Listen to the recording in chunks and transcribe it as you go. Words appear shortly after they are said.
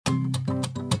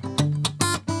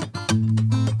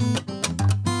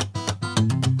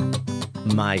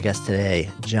My guest today,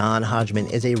 John Hodgman,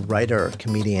 is a writer,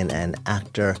 comedian, and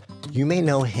actor. You may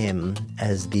know him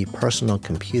as the personal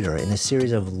computer in a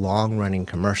series of long-running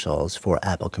commercials for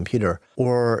Apple Computer,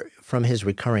 or from his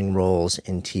recurring roles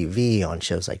in TV on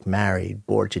shows like Married,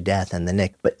 Bored to Death, and The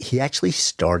Knick. But he actually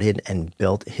started and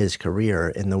built his career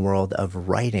in the world of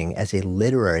writing as a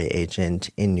literary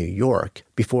agent in New York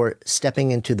before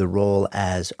stepping into the role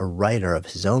as a writer of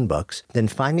his own books, then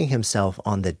finding himself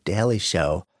on The Daily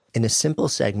Show in a simple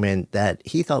segment that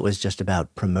he thought was just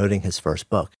about promoting his first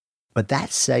book. But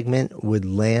that segment would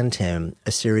land him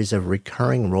a series of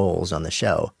recurring roles on the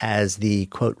show as the,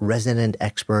 quote, resident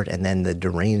expert and then the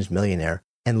deranged millionaire,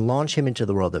 and launch him into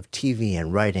the world of TV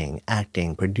and writing,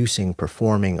 acting, producing,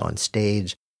 performing on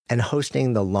stage, and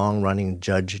hosting the long-running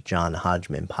Judge John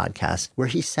Hodgman podcast, where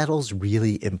he settles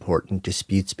really important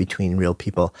disputes between real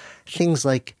people. Things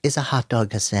like, is a hot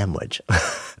dog a sandwich?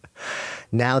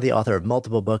 Now the author of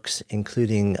multiple books,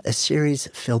 including a series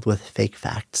filled with fake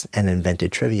facts and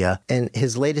invented trivia, and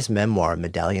his latest memoir,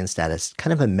 Medallion Status,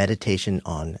 kind of a meditation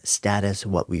on status,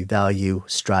 what we value,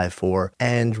 strive for,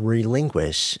 and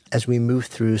relinquish as we move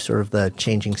through sort of the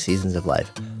changing seasons of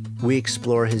life. We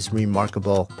explore his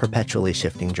remarkable, perpetually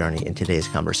shifting journey in today's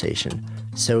conversation.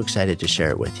 So excited to share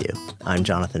it with you. I'm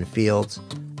Jonathan Fields,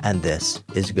 and this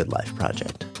is Good Life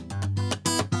Project.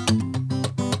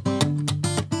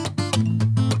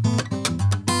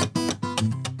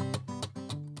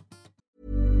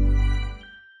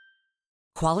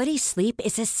 Quality sleep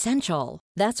is essential.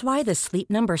 That's why the Sleep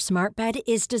Number Smart Bed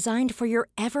is designed for your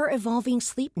ever-evolving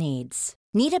sleep needs.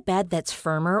 Need a bed that's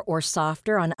firmer or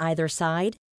softer on either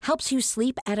side? Helps you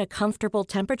sleep at a comfortable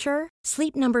temperature?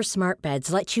 Sleep Number Smart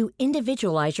Beds let you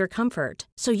individualize your comfort,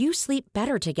 so you sleep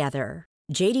better together.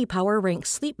 J.D. Power ranks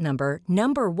Sleep Number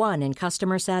number 1 in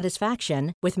customer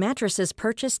satisfaction with mattresses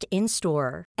purchased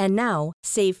in-store. And now,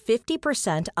 save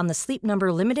 50% on the Sleep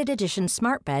Number Limited Edition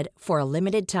Smart Bed for a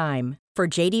limited time. For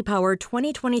J.D. Power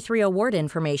 2023 award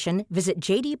information, visit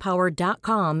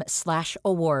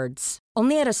jdpower.com/awards.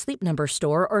 Only at a Sleep Number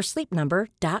store or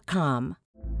sleepnumber.com.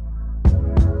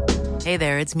 Hey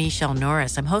there, it's Michelle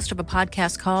Norris. I'm host of a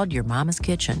podcast called Your Mama's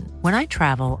Kitchen. When I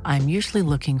travel, I'm usually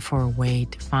looking for a way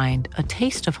to find a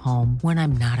taste of home when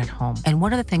I'm not at home. And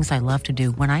one of the things I love to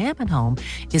do when I am at home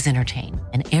is entertain.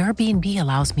 And Airbnb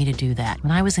allows me to do that.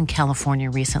 When I was in California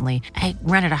recently, I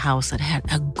rented a house that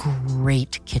had a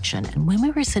great kitchen. And when we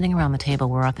were sitting around the table,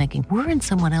 we were all thinking, we're in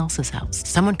someone else's house.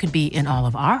 Someone could be in all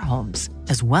of our homes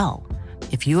as well.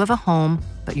 If you have a home,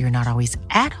 but you're not always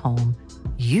at home,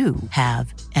 you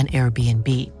have an Airbnb.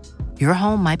 Your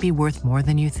home might be worth more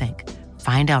than you think.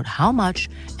 Find out how much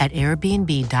at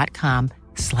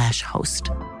airbnb.com/host.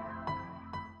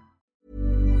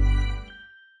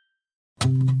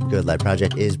 Good Life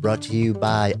Project is brought to you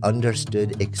by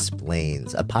Understood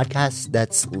Explains, a podcast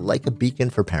that's like a beacon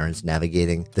for parents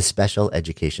navigating the special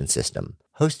education system.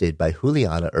 Hosted by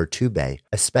Juliana Urtubey,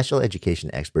 a special education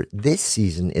expert, this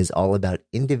season is all about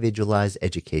individualized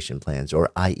education plans, or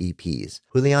IEPs.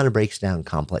 Juliana breaks down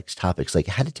complex topics like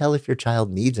how to tell if your child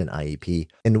needs an IEP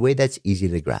in a way that's easy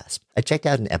to grasp. I checked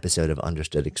out an episode of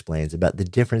Understood Explains about the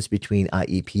difference between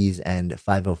IEPs and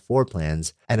 504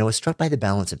 plans, and I was struck by the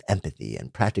balance of empathy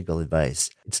and practical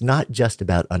advice. It's not just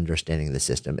about understanding the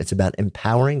system, it's about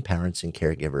empowering parents and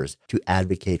caregivers to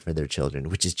advocate for their children,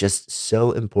 which is just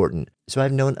so important. So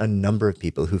I've known a number of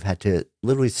people who've had to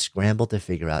literally scramble to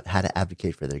figure out how to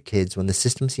advocate for their kids when the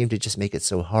system seemed to just make it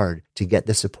so hard to get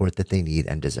the support that they need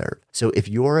and deserve. So if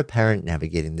you're a parent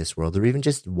navigating this world, or even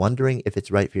just wondering if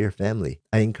it's right for your family,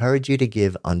 I encourage you to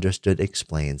give Understood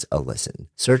Explains a listen.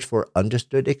 Search for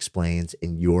Understood Explains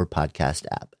in your podcast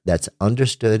app. That's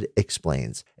Understood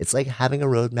Explains. It's like having a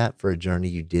roadmap for a journey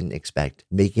you didn't expect,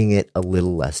 making it a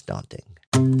little less daunting.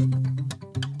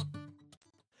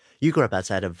 You grew up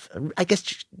outside of, I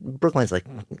guess, Brookline's like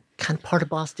kind of part of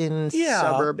Boston,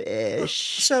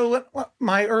 suburb-ish. So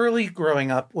my early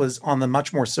growing up was on the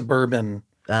much more suburban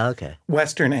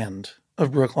western end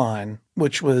of Brookline,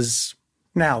 which was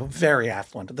now very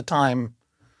affluent. At the time,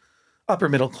 upper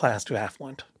middle class to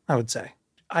affluent, I would say.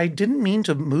 I didn't mean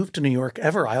to move to New York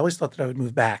ever. I always thought that I would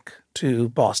move back to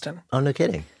Boston. Oh, no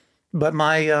kidding. But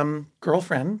my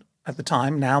girlfriend at the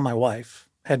time, now my wife,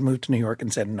 had moved to New York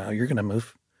and said, no, you're going to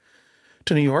move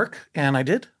to New York, and I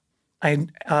did.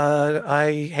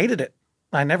 I hated it.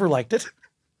 I never liked it.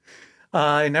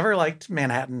 I never liked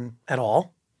Manhattan at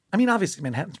all. I mean, obviously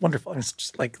Manhattan's wonderful. It's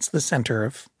just like it's the center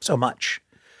of so much.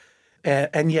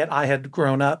 And yet I had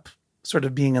grown up sort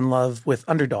of being in love with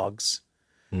underdogs,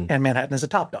 and Manhattan is a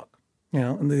top dog. You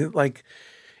know, and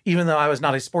even though I was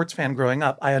not a sports fan growing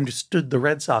up, I understood the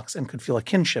Red Sox and could feel a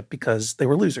kinship because they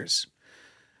were losers.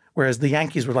 whereas the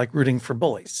Yankees were like rooting for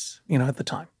bullies, at the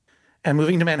time. And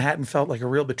moving to Manhattan felt like a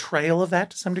real betrayal of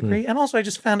that to some degree. And also I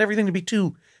just found everything to be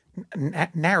too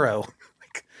narrow.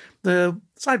 Like the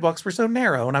sidewalks were so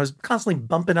narrow and I was constantly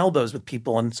bumping elbows with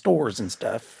people in stores and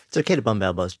stuff. It's okay to bump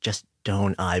elbows. Just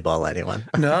don't eyeball anyone.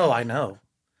 No, I know.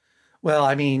 Well,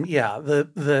 I mean, yeah,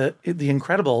 the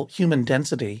incredible human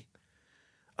density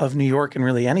of New York and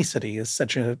really any city is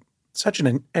such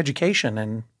an education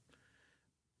in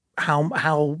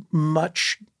how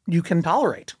much you can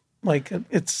tolerate. Like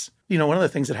it's, one of the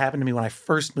things that happened to me when I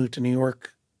first moved to New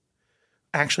York,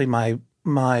 actually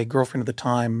my girlfriend at the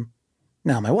time,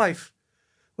 now my wife,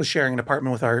 was sharing an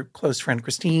apartment with our close friend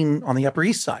Christine on the Upper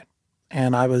East Side.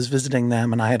 And I was visiting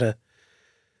them and I had a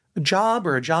job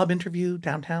interview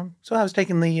downtown. So I was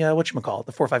taking the,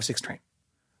 the 456 train.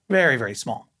 Very, very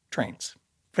small trains.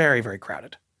 Very, very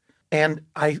crowded. And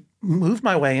I moved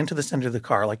my way into the center of the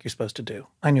car like you're supposed to do.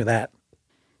 I knew that.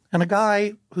 And a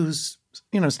guy who's,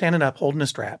 standing up holding a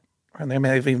strap, or there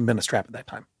may have even been a strap at that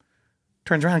time,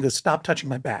 turns around and goes, "Stop touching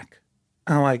my back."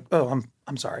 And I'm like, "Oh,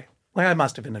 I'm sorry." Like I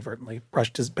must have inadvertently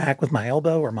brushed his back with my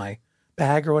elbow or my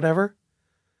bag or whatever.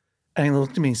 And he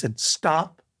looked at me and said,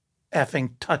 "Stop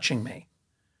effing touching me."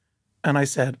 And I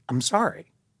said, "I'm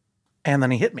sorry." And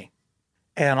then he hit me.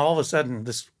 And all of a sudden,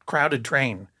 this crowded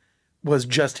train was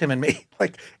just him and me.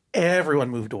 Like everyone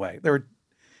moved away.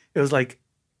 It was like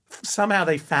somehow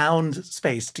they found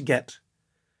space to get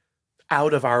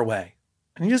out of our way.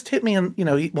 And he just hit me and,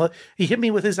 he hit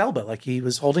me with his elbow. Like he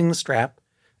was holding the strap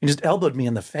and just elbowed me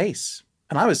in the face.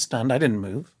 And I was stunned. I didn't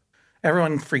move.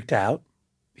 Everyone freaked out.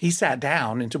 He sat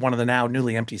down into one of the now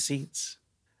newly empty seats.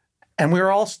 And we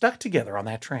were all stuck together on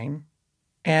that train.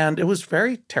 And it was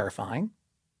very terrifying.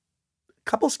 A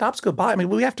couple of stops go by. I mean,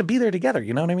 we have to be there together.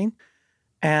 You know what I mean?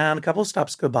 And a couple of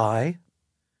stops go by.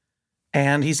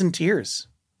 And he's in tears.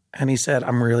 And he said,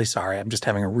 "I'm really sorry. I'm just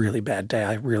having a really bad day.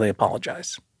 I really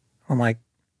apologize." I'm like,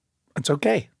 "It's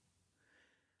okay."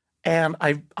 And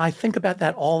I think about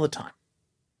that all the time.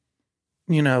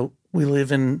 We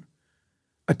live in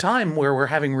a time where we're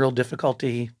having real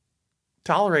difficulty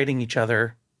tolerating each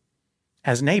other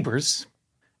as neighbors.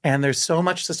 And there's so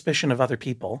much suspicion of other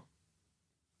people.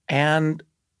 And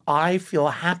I feel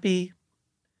happy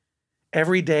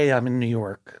every day I'm in New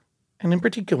York, and in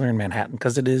particular in Manhattan,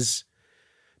 because it is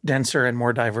denser and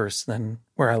more diverse than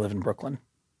where I live in Brooklyn.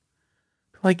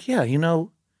 Like, yeah,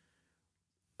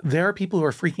 there are people who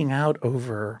are freaking out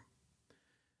over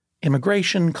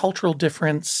immigration, cultural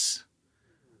difference,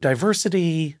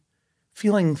 diversity,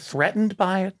 feeling threatened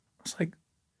by it. It's like,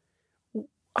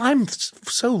 I'm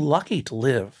so lucky to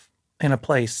live in a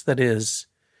place that is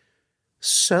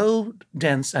so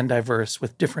dense and diverse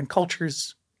with different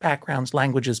cultures, backgrounds,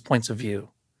 languages, points of view,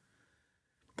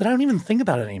 that I don't even think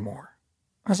about it anymore.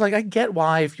 I was like, I get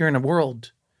why if you're in a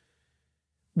world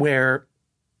where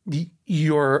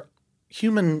your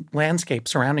human landscape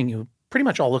surrounding you pretty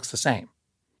much all looks the same.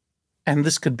 And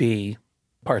this could be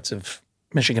parts of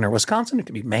Michigan or Wisconsin. It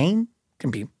could be Maine. It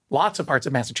can be lots of parts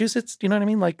of Massachusetts. Do you know what I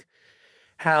mean? Like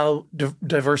how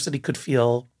diversity could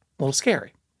feel a little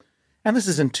scary. And this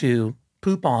isn't to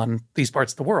poop on these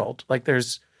parts of the world. Like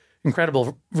there's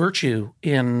incredible virtue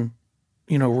in,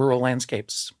 rural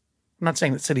landscapes. I'm not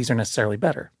saying that cities are necessarily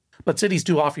better, but cities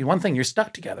do offer you one thing. You're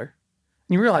stuck together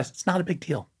and you realize it's not a big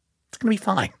deal. It's going to be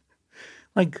fine.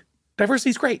 Like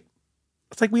diversity is great.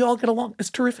 It's like we all get along.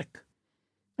 It's terrific.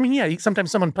 I mean, yeah,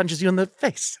 sometimes someone punches you in the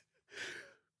face,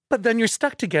 but then you're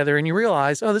stuck together and you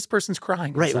realize, oh, this person's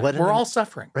crying. Right. We're all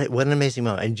suffering. Right. What an amazing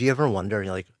moment. And do you ever wonder,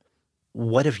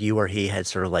 what if you or he had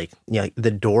sort of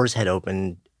the doors had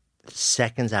opened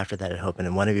seconds after that had opened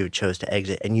and one of you chose to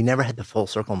exit and you never had the full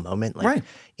circle moment, right,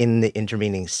 in the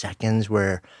intervening seconds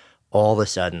where all of a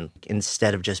sudden,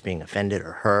 instead of just being offended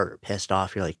or hurt or pissed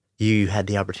off, you're like, you had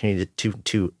the opportunity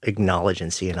to acknowledge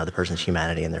and see another person's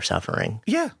humanity and their suffering.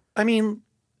 Yeah. I mean,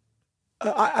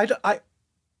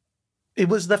 it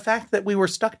was the fact that we were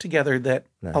stuck together that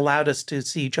allowed us to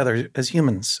see each other as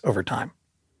humans over time.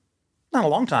 Not a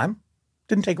long time.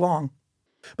 Didn't take long.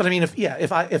 But I mean, if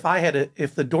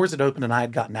the doors had opened and I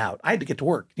had gotten out, I had to get to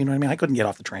work. You know what I mean? I couldn't get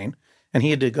off the train and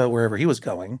he had to go wherever he was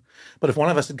going. But if one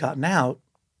of us had gotten out,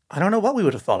 I don't know what we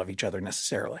would have thought of each other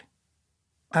necessarily.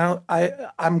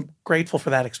 I'm grateful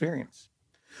for that experience.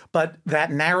 But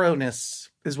that narrowness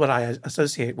is what I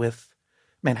associate with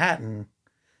Manhattan.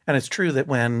 And it's true that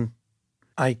when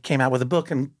I came out with a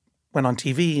book and went on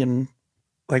TV and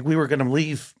we were going to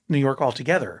leave New York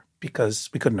altogether because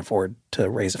we couldn't afford to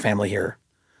raise a family here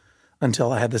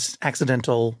until I had this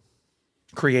accidental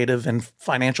creative and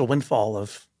financial windfall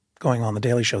of going on The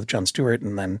Daily Show with Jon Stewart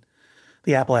and then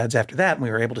the Apple ads after that. And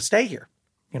we were able to stay here.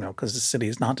 because the city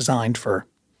is not designed for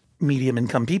medium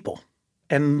income people.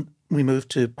 And we moved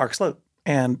to Park Slope.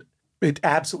 And it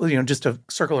absolutely, just to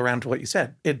circle around to what you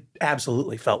said, it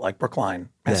absolutely felt like Brookline,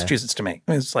 Massachusetts to me.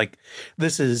 It's like,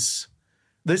 this is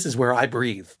where I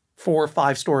breathe. 4 or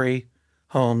 5-story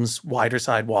homes, wider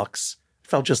sidewalks.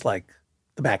 Felt just like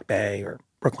the Back Bay or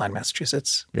Brookline,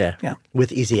 Massachusetts. Yeah. Yeah.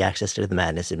 With easy access to the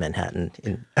madness in Manhattan,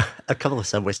 in a couple of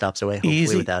subway stops away,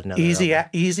 hopefully without another.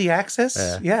 Easy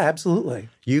access? Yeah, absolutely.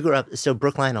 You grew up, so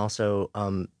Brookline also,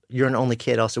 you're an only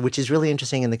kid also, which is really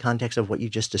interesting in the context of what you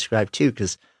just described too,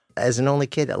 because as an only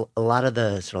kid, a lot of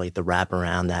the sort of like the wrap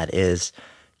around that is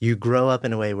you grow up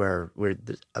in a way where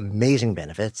there's amazing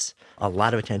benefits, a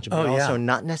lot of attention, but also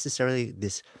not necessarily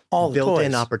this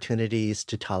built-in opportunities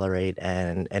to tolerate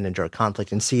and endure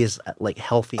conflict and see as like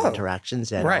healthy interactions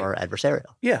that are adversarial.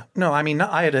 Yeah. No, I mean,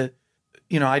 I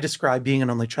describe being an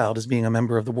only child as being a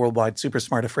member of the worldwide super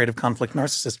smart, afraid of conflict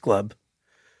narcissist club.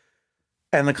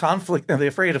 And the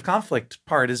afraid of conflict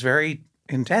part is very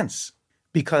intense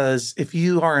because if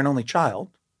you are an only child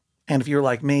and if you're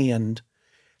like me and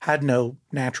had no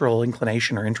natural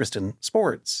inclination or interest in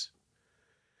sports,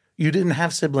 you didn't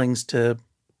have siblings to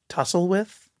tussle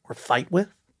with or fight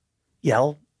with,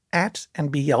 yell at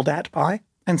and be yelled at by.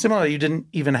 And similarly, you didn't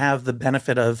even have the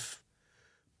benefit of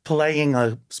playing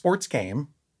a sports game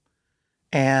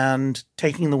and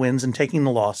taking the wins and taking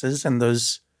the losses and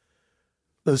those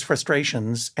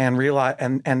frustrations and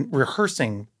and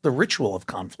rehearsing the ritual of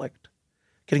conflict,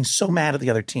 getting so mad at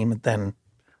the other team and then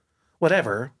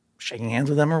whatever, shaking hands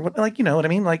with them or what, like, you know what I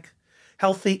mean? Like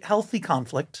healthy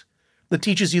conflict that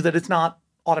teaches you that it's not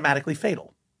automatically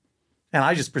fatal. And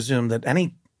I just presumed that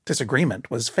any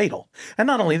disagreement was fatal. And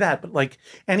not only that, but like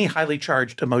any highly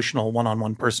charged emotional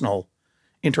one-on-one personal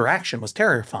interaction was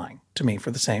terrifying to me for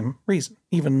the same reason,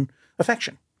 even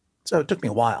affection. So it took me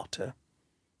a while to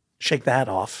shake that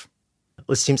off.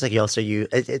 Well, it seems like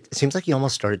it seems like you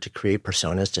almost started to create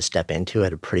personas to step into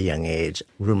at a pretty young age.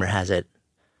 Rumor has it,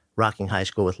 rocking high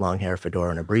school with long hair, fedora,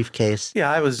 and a briefcase. Yeah,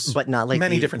 I was, but not like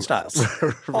many different styles,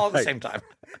 all at the same time.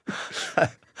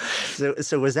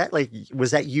 So was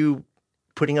that you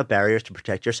putting up barriers to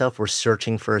protect yourself or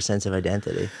searching for a sense of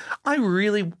identity? I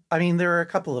mean, there are a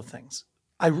couple of things.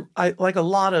 I like a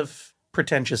lot of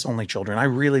pretentious only children, I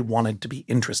really wanted to be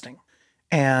interesting.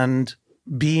 And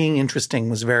being interesting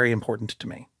was very important to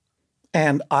me.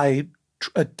 And I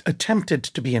attempted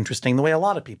to be interesting the way a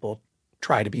lot of people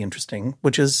try to be interesting,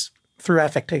 which is through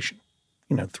affectation,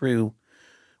 through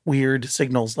weird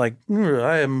signals like,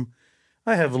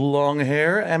 I have long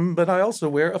hair, but I also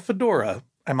wear a fedora.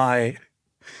 Am I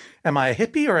a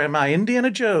hippie or am I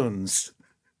Indiana Jones?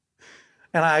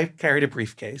 And I carried a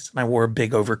briefcase and I wore a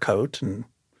big overcoat and,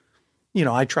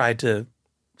 I tried to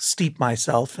steep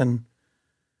myself in,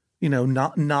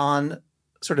 not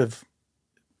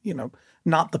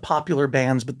the popular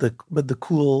bands, but the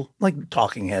cool, like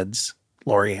Talking Heads,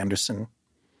 Laurie Anderson.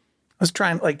 I was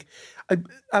trying,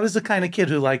 I was the kind of kid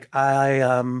who I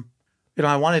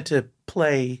wanted to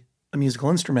play a musical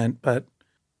instrument, but,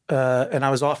 and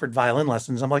I was offered violin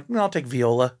lessons. I'm like, no, I'll take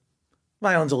viola.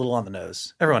 Violin's a little on the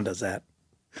nose. Everyone does that.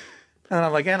 And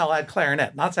I'm like, and I'll add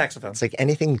clarinet, not saxophone. It's like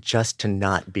anything just to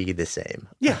not be the same.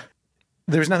 Yeah.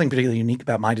 There's nothing particularly unique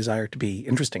about my desire to be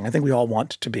interesting. I think we all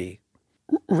want to be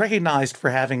recognized for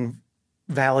having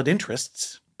valid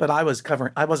interests, but I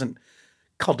wasn't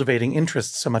cultivating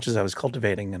interests so much as I was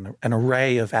cultivating an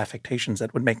array of affectations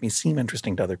that would make me seem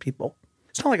interesting to other people.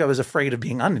 It's not like I was afraid of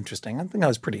being uninteresting. I think I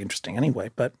was pretty interesting anyway.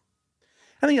 But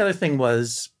I think the other thing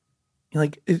was,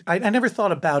 I never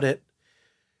thought about it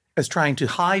as trying to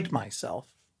hide myself.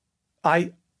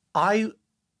 I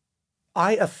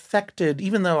affected,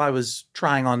 even though I was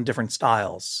trying on different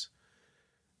styles,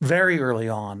 very early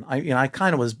on. I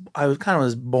kind of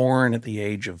was born at the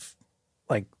age of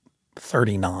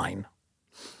 39,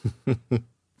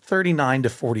 39 to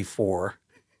 44.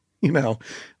 That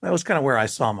was kind of where I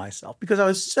saw myself because I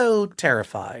was so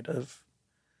terrified of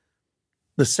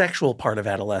the sexual part of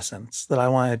adolescence that I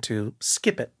wanted to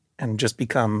skip it and just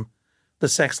become the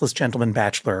sexless gentleman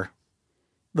bachelor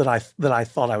that I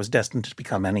thought I was destined to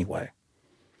become anyway.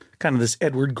 Kind of this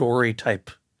Edward Gorey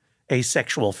type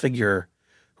asexual figure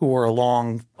who wore a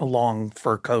long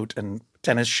fur coat and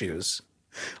tennis shoes.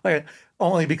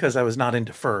 Only because I was not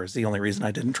into furs, the only reason I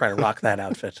didn't try to rock that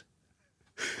outfit.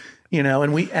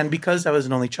 And because I was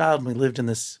an only child and we lived in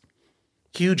this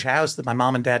huge house that my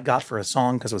mom and dad got for a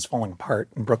song because it was falling apart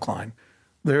in Brookline.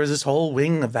 There was this whole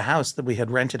wing of the house that we had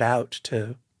rented out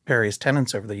to various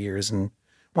tenants over the years. And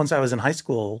once I was in high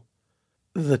school,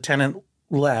 the tenant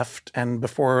left. And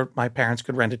before my parents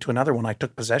could rent it to another one, I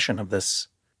took possession of this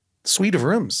suite of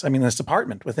rooms. I mean, this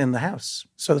apartment within the house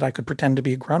so that I could pretend to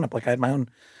be a grown-up. Like I had my own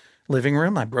living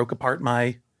room. I broke apart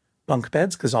my bunk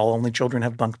beds because all only children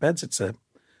have bunk beds. It's a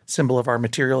symbol of our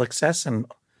material excess and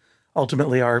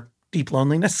ultimately our deep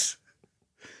loneliness.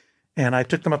 And I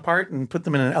took them apart and put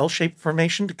them in an L-shaped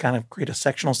formation to kind of create a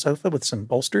sectional sofa with some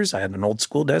bolsters. I had an old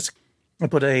school desk. I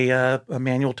put a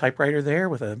manual typewriter there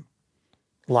with a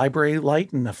library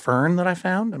light and a fern that I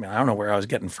found. I mean, I don't know where I was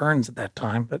getting ferns at that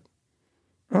time, but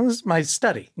it was my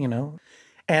study, you know.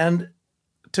 And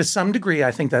to some degree,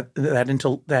 I think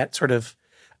that sort of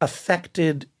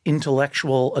affected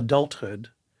intellectual adulthood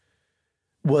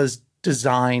was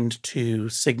designed to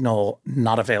signal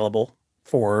not available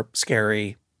for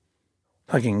scary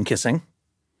hugging and kissing.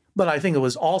 But I think it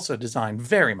was also designed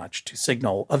very much to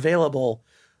signal available,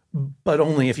 but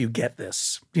only if you get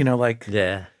this. You know, like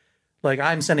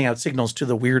I'm sending out signals to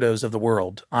the weirdos of the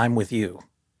world. I'm with you.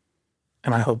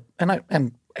 And I hope,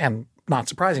 and not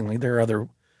surprisingly, there are other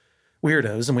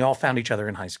weirdos, and we all found each other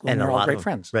in high school, and we're all great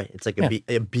friends. Right. It's like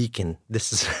a beacon.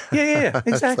 This is yeah,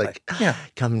 exactly.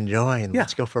 Come join.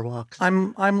 Let's go for walks.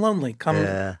 I'm lonely. Come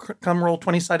roll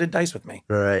 20-sided dice with me.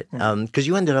 Right. Because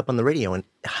you ended up on the radio in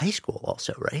high school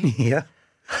also, right? Yeah.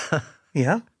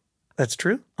 Yeah, that's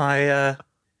true. I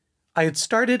had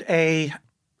started a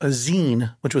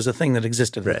zine, which was a thing that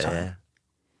existed at the time. Yeah.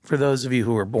 For those of you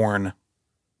who were born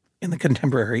in the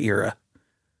contemporary era.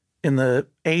 In the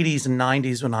 80s and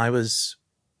 90s, when I was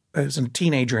a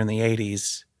teenager in the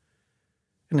 80s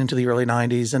and into the early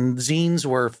 90s, and zines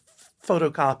were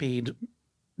photocopied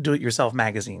do-it-yourself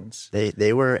magazines.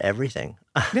 They were everything.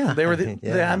 Yeah, they were.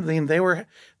 They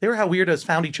were how weirdos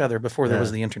found each other before there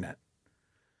was the internet.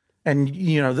 And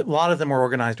you know, a lot of them were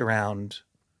organized around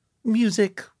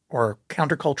music or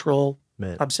countercultural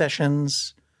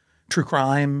obsessions, true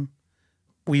crime,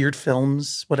 weird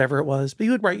films, whatever it was. But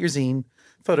you would write your zine,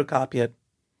 photocopy it,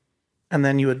 and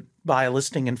then you would buy a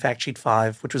listing in Fact Sheet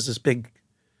 5, which was this big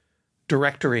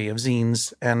directory of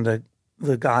zines, and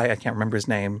the guy, I can't remember his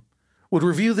name, would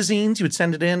review the zines. You would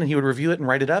send it in, and he would review it and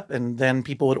write it up, and then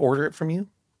people would order it from you.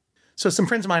 So some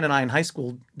friends of mine and I in high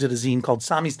school did a zine called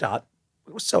Samizdat.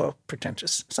 It was so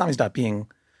pretentious. Samizdat being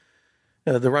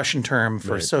the Russian term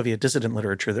for Soviet dissident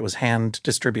literature that was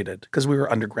hand-distributed, because we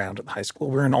were underground at the high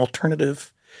school. We were an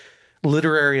alternative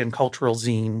literary and cultural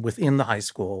zine within the high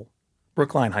school,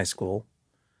 Brookline High School,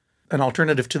 an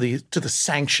alternative to the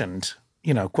sanctioned,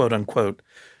 you know, quote unquote,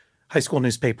 high school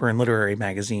newspaper and literary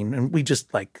magazine. And we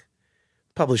just like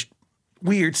published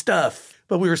weird stuff.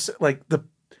 But we were like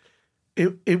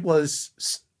it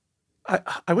was,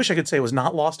 I wish I could say it was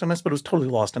not lost on us, but it was totally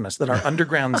lost on us that our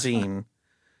underground zine,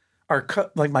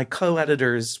 my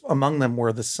co-editors, among them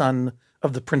were the son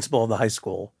of the principal of the high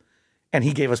school. And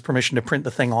he gave us permission to print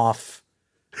the thing off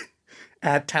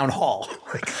at town hall.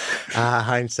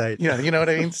 Hindsight. Yeah, you know what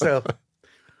I mean? So,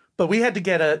 but we had to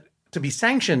get to be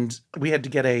sanctioned, we had to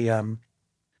get a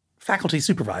faculty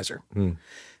supervisor. And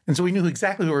so we knew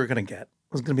exactly who we were going to get.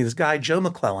 It was going to be this guy, Joe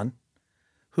McClellan,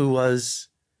 who was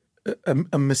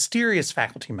a mysterious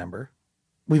faculty member.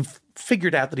 We've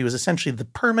figured out that he was essentially the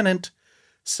permanent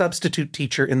substitute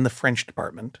teacher in the French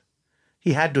department.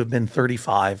 He had to have been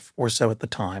 35 or so at the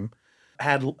time.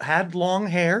 Had long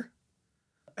hair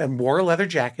and wore a leather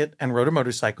jacket and rode a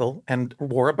motorcycle and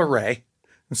wore a beret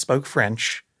and spoke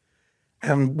French.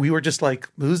 And we were just like,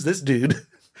 who's this dude?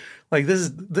 Like, this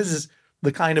is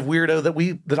the kind of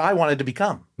weirdo that I wanted to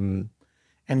become.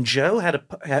 And Joe had,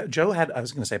 I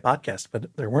was going to say podcast,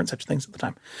 but there weren't such things at the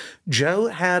time. Joe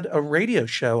had a radio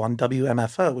show on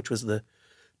WMFO, which was the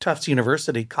Tufts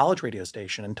University college radio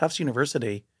station. And Tufts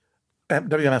University,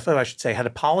 WMFO, I should say, had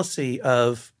a policy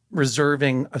of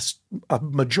reserving a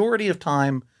majority of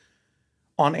time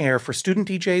on air for student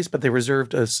DJs, but they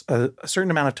reserved a certain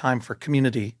amount of time for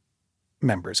community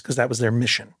members because that was their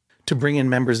mission, to bring in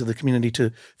members of the community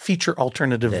to feature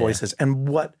alternative voices. And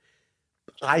what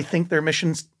I think their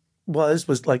mission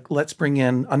was like, let's bring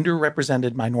in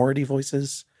underrepresented minority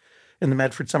voices in the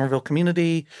Medford Somerville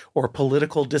community, or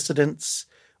political dissidents,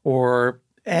 or,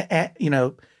 you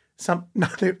know,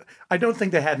 I don't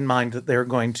think they had in mind that they were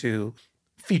going to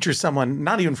feature someone,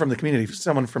 not even from the community,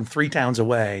 someone from 3 towns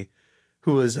away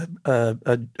who was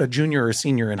a junior or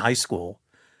senior in high school,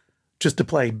 just to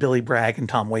play Billy Bragg and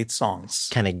Tom Waits songs.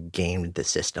 Kind of gamed the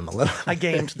system a little. I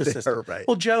gamed the system. Right.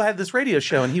 Well, Joe had this radio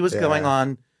show, and he was going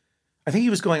on, I think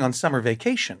he was going on summer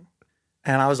vacation.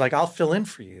 And I was like, I'll fill in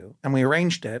for you. And we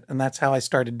arranged it, and that's how I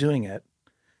started doing it.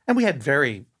 And I had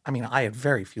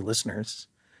very few listeners.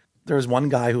 There was one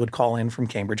guy who would call in from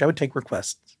Cambridge. I would take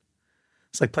requests.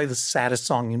 It's like, play the saddest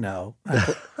song you know.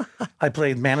 I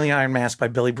played Man in the Iron Mask by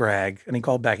Billy Bragg. And he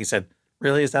called back. He said,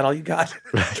 Really? Is that all you got?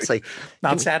 It's like,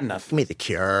 Not sad enough. give me The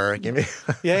Cure. Give me.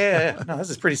 Yeah. No, this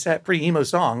is pretty sad, pretty emo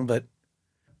song, but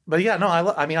yeah, no,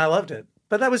 I mean, I loved it.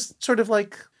 But that was sort of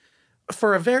like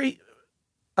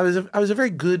I was a very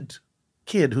good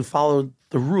kid who followed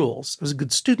the rules. I was a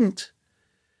good student.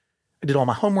 I did all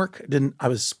my homework. I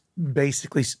was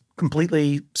basically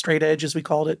completely straight edge, as we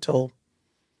called it, till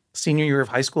senior year of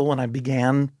high school when I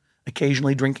began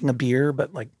occasionally drinking a beer,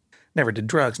 but like never did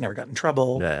drugs, never got in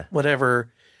trouble,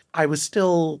 whatever. I was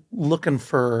still looking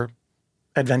for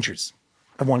adventures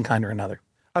of one kind or another.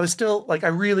 I was still like, I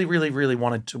really, really, really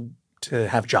wanted to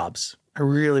have jobs. I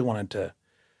really wanted to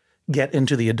get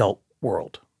into the adult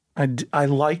world. I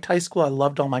liked high school. I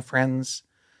loved all my friends,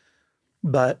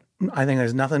 but I think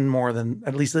there's nothing more than,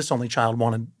 at least this only child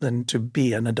wanted, than to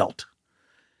be an adult.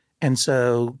 And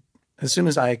so as soon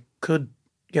as I could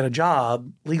get a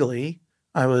job legally,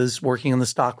 I was working in the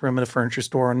stockroom at a furniture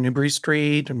store on Newbury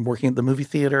Street and working at the movie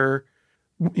theater,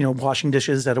 washing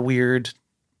dishes at a weird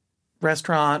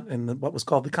restaurant in what was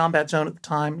called the Combat Zone at the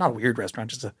time. Not a weird restaurant,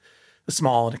 just a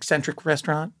small and eccentric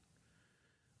restaurant.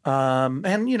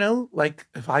 And, like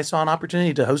if I saw an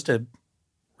opportunity to host a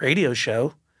radio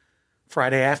show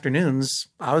Friday afternoons,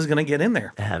 I was going to get in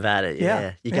there. Have at it.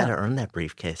 Yeah. You got to earn that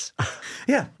briefcase.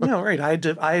 Yeah. No, right. I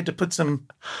had to put some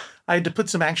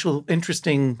actual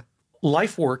interesting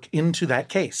life work into that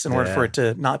case in order for it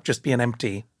to not just be an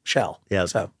empty shell. Yeah.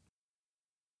 So.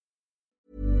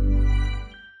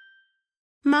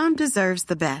 Mom deserves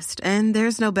the best, and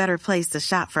there's no better place to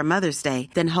shop for Mother's Day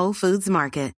than Whole Foods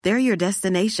Market. They're your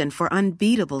destination for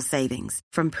unbeatable savings,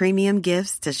 from premium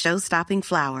gifts to show-stopping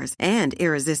flowers and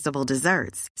irresistible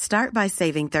desserts. Start by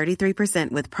saving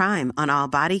 33% with Prime on all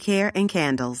body care and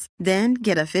candles. Then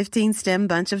get a 15-stem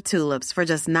bunch of tulips for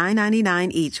just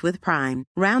 $9.99 each with Prime.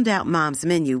 Round out Mom's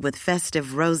menu with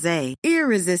festive rosé,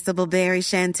 irresistible berry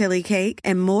chantilly cake,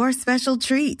 and more special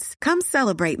treats. Come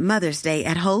celebrate Mother's Day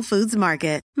at Whole Foods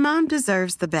Market. Mom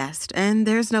deserves the best, and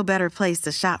there's no better place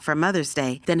to shop for Mother's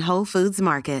Day than Whole Foods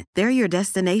Market. They're your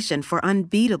destination for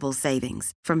unbeatable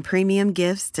savings, from premium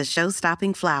gifts to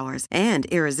show-stopping flowers and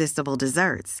irresistible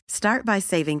desserts. Start by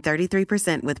saving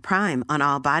 33% with Prime on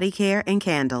all body care and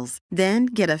candles. Then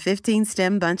get a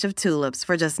 15-stem bunch of tulips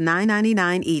for just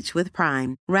 $9.99 each with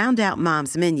Prime. Round out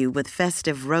Mom's menu with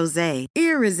festive rosé,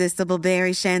 irresistible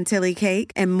berry chantilly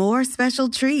cake, and more special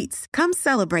treats. Come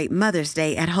celebrate Mother's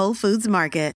Day at Whole Foods Market.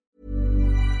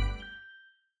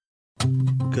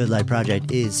 Good Life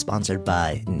Project is sponsored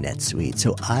by NetSuite.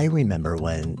 So I remember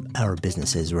when our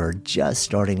businesses were just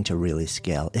starting to really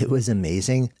scale. It was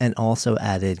amazing and also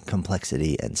added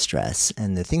complexity and stress.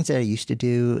 And the things that I used to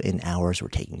do in hours were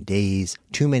taking days,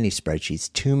 too many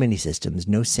spreadsheets, too many systems,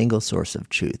 no single source of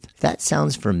truth. If that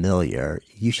sounds familiar,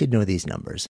 you should know these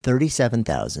numbers.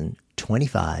 37,000,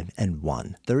 25, and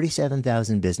 1.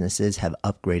 37,000 businesses have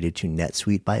upgraded to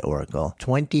NetSuite by Oracle.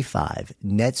 25.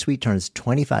 NetSuite turns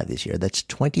 25 this year. That's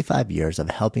 25 years of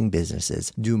helping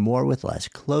businesses do more with less,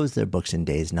 close their books in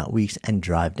days, not weeks, and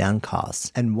drive down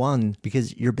costs. And 1,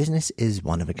 because your business is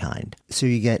one of a kind. So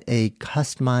you get a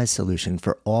customized solution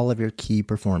for all of your key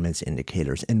performance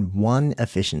indicators in one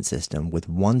efficient system with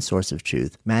one source of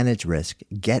truth, manage risk,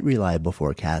 get reliable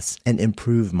forecasts, and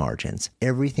improve margins.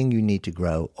 Everything you need to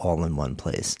grow all in one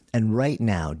place. And right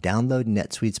now, download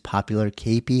NetSuite's popular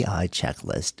KPI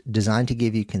checklist designed to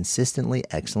give you consistently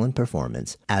excellent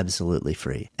performance absolutely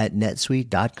free at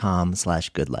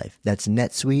netsuite.com/goodlife. That's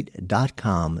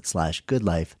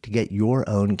netsuite.com/goodlife to get your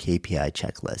own KPI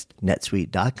checklist.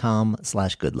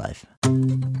 netsuite.com/goodlife.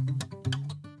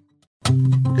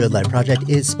 Good Life Project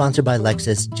is sponsored by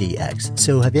Lexus GX.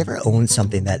 So have you ever owned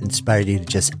something that inspired you to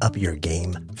just up your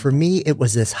game? For me, it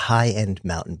was this high-end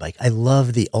mountain bike. I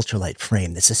love the ultralight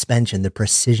frame, the suspension, the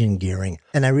precision gearing,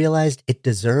 and I realized it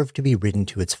deserved to be ridden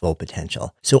to its full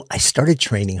potential. So I started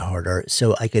training harder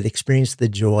so I could experience the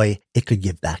joy it could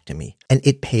give back to me. And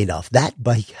it paid off. That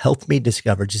bike helped me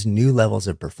discover just new levels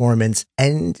of performance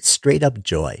and straight up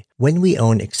joy. When we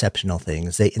own exceptional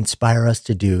things, they inspire us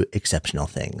to do exceptional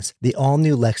things. The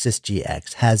all-new Lexus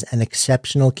GX has an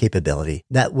exceptional capability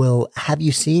that will have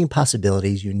you seeing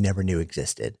possibilities you never knew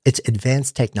existed. Its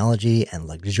advanced technology and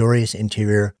luxurious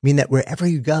interior mean that wherever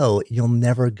you go, you'll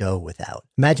never go without.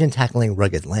 Imagine tackling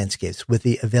rugged landscapes with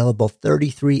the available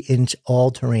 33-inch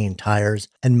all-terrain tires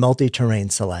and multi-terrain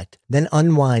select, then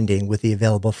unwinding with the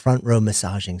available front-row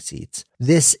massaging seats.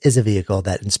 This is a vehicle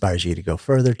that inspires you to go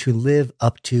further, to live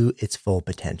up to its full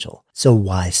potential. So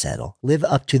why settle? Live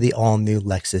up to the all-new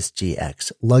Lexus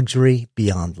GX, luxury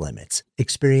beyond limits.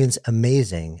 Experience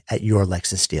amazing at your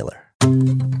Lexus dealer.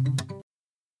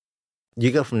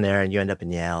 You go from there and you end up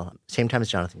in Yale. Same time as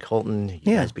Jonathan Coulton.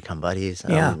 You guys become buddies.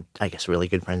 I guess really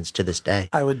good friends to this day.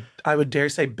 I would dare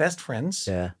say best friends.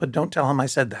 Yeah. But don't tell him I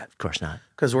said that. Of course not.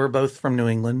 Because we're both from New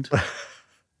England.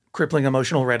 Crippling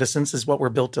emotional reticence is what we're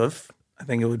built of. I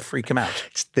think it would freak him out.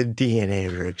 It's the DNA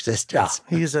of your existence.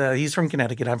 Yeah. He's from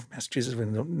Connecticut. I'm from Massachusetts.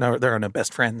 There are no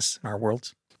best friends in our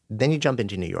worlds. Then you jump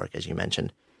into New York, as you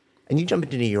mentioned. And you jump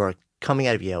into New York, coming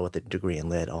out of Yale with a degree in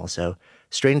lit also,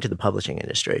 straight into the publishing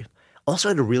industry.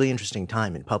 Also at a really interesting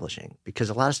time in publishing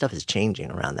because a lot of stuff is changing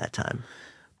around that time.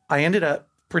 I ended up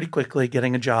pretty quickly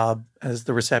getting a job as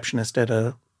the receptionist at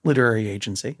a literary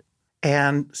agency.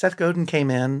 And Seth Godin came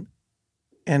in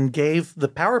and gave the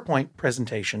PowerPoint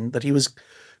presentation that he was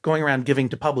going around giving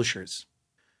to publishers.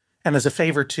 And as a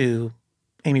favor to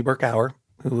Amy Berkauer,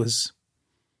 who was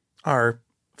our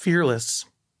fearless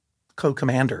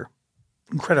co-commander,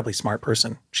 incredibly smart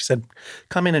person, she said,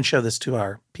 come in and show this to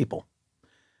our people.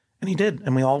 And he did.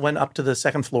 And we all went up to the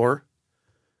second floor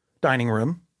dining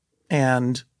room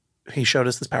and he showed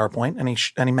us this PowerPoint and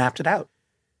he mapped it out.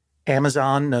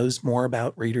 Amazon knows more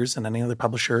about readers than any other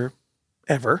publisher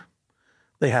ever.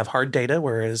 They have hard data,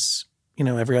 whereas,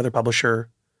 every other publisher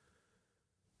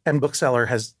and bookseller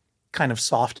has kind of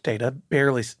soft data.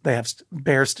 They have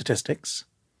bare statistics.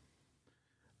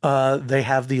 They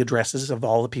have the addresses of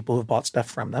all the people who've bought stuff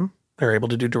from them. They're able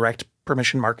to do direct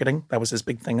permission marketing. That was his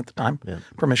big thing at the time,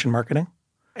 permission marketing.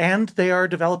 And they are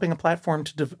developing a platform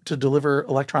to deliver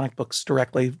electronic books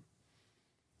directly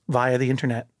via the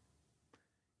internet.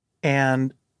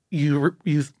 And you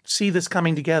see this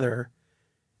coming together.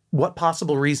 What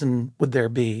possible reason would there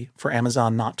be for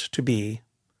Amazon not to be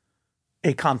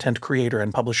a content creator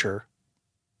and publisher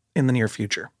in the near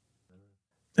future?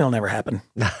 It'll never happen.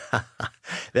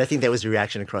 I think that was the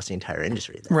reaction across the entire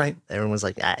industry. Then. Right. Everyone was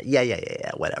like,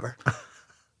 yeah, whatever.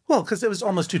 Well, because it was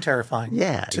almost too terrifying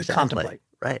to contemplate.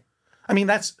 Right. I mean,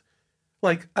 that's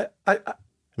like,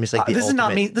 it's like this is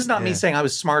not me. This is not me saying I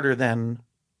was smarter than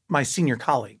my senior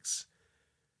colleagues.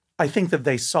 I think that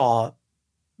they saw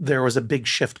there was a big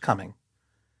shift coming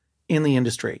in the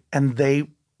industry, and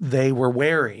they were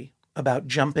wary about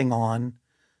jumping on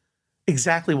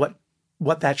exactly what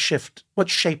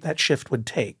shape that shift would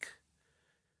take.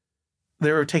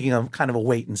 They were taking a kind of a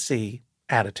wait and see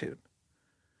attitude.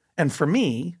 And for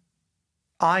me,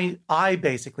 I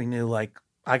basically knew, like,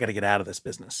 I got to get out of this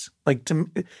business. Like,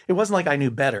 it wasn't like I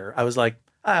knew better. I was like,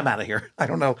 I'm out of here. I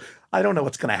don't know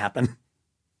what's going to happen.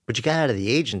 But you got out of the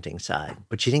agenting side,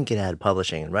 but you didn't get out of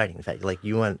publishing and writing. In fact, like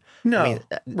you went,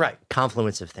 right.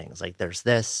 Confluence of things. Like there's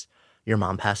this, your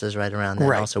mom passes right around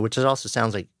that also, which also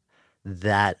sounds like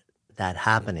that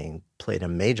happening played a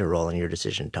major role in your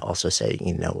decision to also say,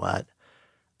 you know what,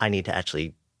 I need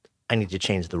to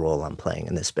change the role I'm playing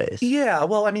in this space. Yeah,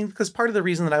 well, I mean, because part of the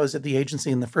reason that I was at the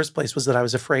agency in the first place was that I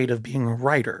was afraid of being a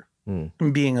writer and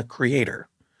being a creator,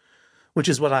 which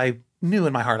is what I knew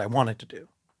in my heart I wanted to do.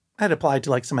 I had applied to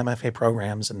like some MFA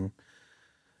programs and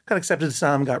got accepted to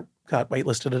some, got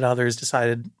waitlisted at others,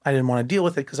 decided I didn't want to deal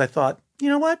with it because I thought, you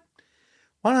know what?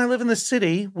 Why don't I live in this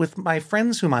city with my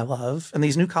friends whom I love and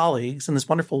these new colleagues and this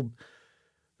wonderful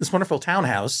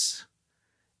townhouse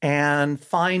and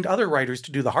find other writers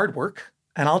to do the hard work,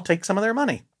 and I'll take some of their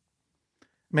money.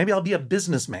 Maybe I'll be a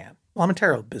businessman. Well, I'm a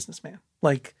terrible businessman.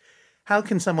 Like, how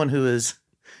can someone who is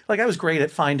like, I was great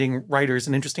at finding writers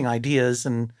and interesting ideas,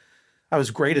 and I was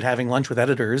great at having lunch with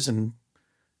editors and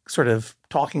sort of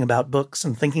talking about books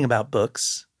and thinking about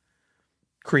books.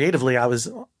 Creatively, I was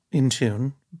in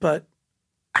tune, but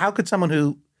how could someone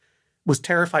who was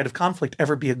terrified of conflict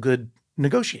ever be a good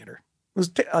negotiator? It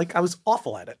was I was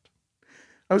awful at it.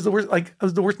 I was the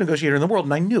worst negotiator in the world,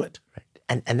 and I knew it.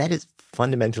 Right. And that is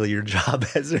fundamentally your job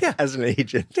as an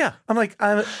agent. Yeah. I'm like,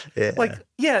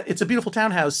 it's a beautiful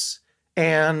townhouse,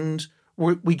 and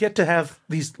we get to have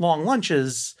these long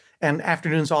lunches and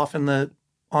afternoons off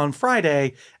on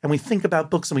Friday, and we think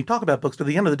about books and we talk about books. But at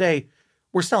the end of the day,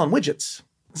 we're selling widgets.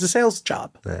 It's a sales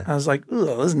job. Yeah. I was like,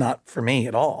 this is not for me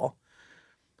at all.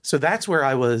 So that's where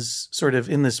I was sort of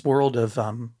in this world of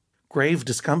grave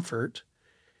discomfort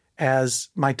as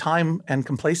my time and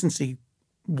complacency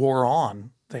wore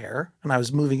on there. And I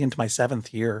was moving into my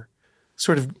 7th year,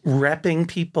 sort of repping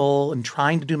people and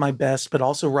trying to do my best, but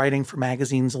also writing for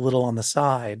magazines a little on the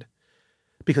side,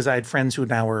 because I had friends who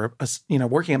now were,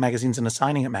 working at magazines and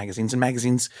assigning at magazines, and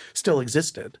magazines still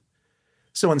existed.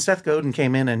 So when Seth Godin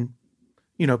came in and,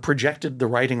 projected the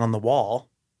writing on the wall,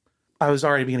 I was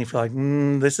already beginning to feel like,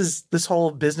 this whole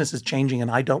business is changing,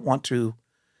 and I don't want to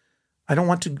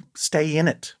stay in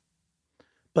it.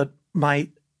 But my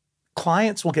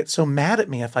clients will get so mad at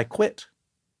me if I quit.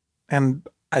 And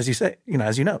as you say,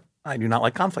 I do not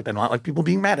like conflict. I do not like people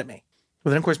being mad at me. But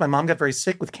then, of course, my mom got very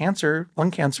sick with cancer, lung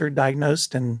cancer,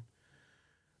 diagnosed, and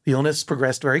the illness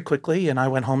progressed very quickly. And I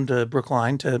went home to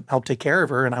Brookline to help take care of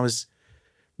her. And I was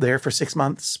there for 6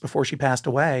 months before she passed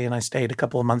away. And I stayed a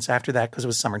couple of months after that because it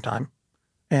was summertime.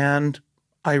 And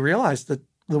I realized that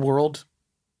the world,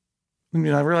 I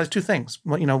realized two things.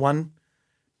 One,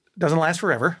 it doesn't last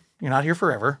forever. You're not here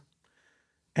forever.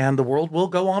 And the world will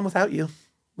go on without you.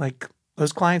 Like,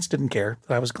 those clients didn't care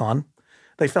that I was gone.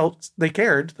 They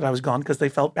cared that I was gone because they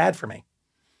felt bad for me.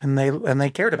 And they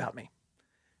cared about me.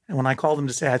 And when I called them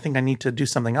to say, I think I need to do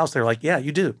something else, they're like, yeah,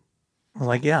 you do. I was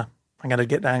like, yeah, I got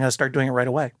to start doing it right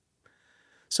away.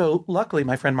 So luckily,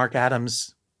 my friend Mark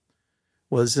Adams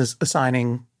was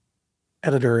assigning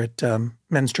editor at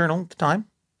Men's Journal at the time,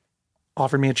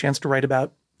 offered me a chance to write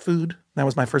about food. That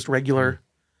was my first regular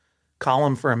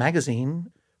column for a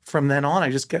magazine. From then on,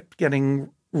 I just kept getting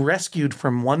rescued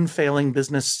from one failing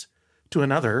business to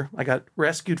another. I got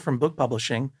rescued from book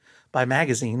publishing by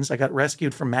magazines. I got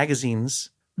rescued from magazines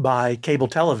by cable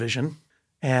television.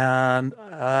 And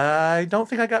I don't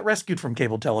think I got rescued from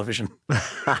cable television.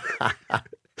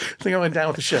 I think I went down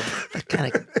with the ship. That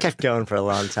kind of kept going for a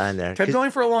long time there. Kept going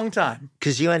for a long time.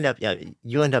 Because you end up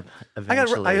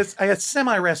eventually. I got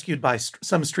semi-rescued by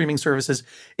some streaming services,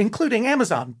 including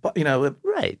Amazon.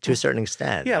 Right, to a certain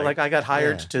extent. Yeah, like I got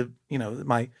hired to,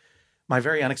 my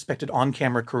very unexpected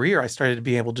on-camera career. I started to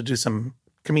be able to do some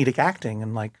comedic acting,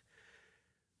 and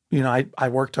I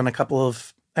worked on a couple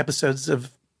of episodes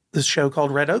of this show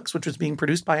called Red Oaks, which was being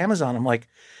produced by Amazon. I'm like,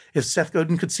 if Seth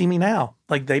Godin could see me now,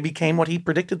 like they became what he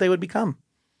predicted they would become.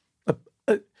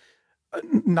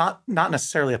 Not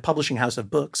necessarily a publishing house of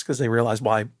books, because they realized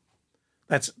why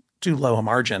that's too low a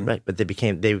margin. Right, but they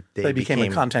became a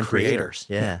content creators.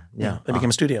 creator. Yeah. They became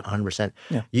a studio. 100%.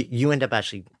 Yeah. You end up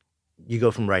you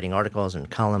go from writing articles and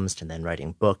columns to then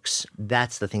writing books.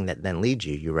 That's the thing that then leads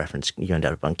you. You end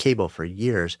up on cable for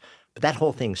years. But that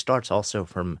whole thing starts also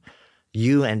from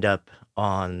you end up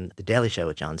on The Daily Show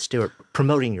with Jon Stewart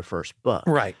promoting your first book.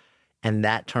 Right. And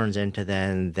that turns into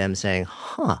then them saying,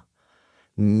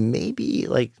 maybe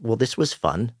this was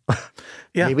fun.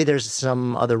 Yeah. Maybe there's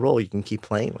some other role you can keep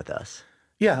playing with us.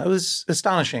 Yeah, it was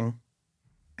astonishing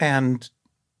and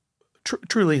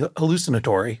truly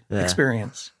hallucinatory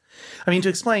experience. I mean, to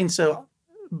explain, so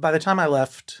by the time I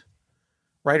left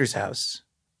Writer's House,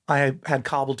 I had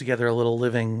cobbled together a little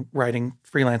living writing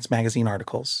freelance magazine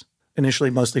articles, initially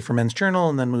mostly for Men's Journal,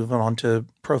 and then moving on to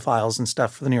profiles and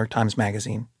stuff for the New York Times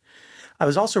Magazine. I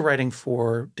was also writing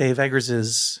for Dave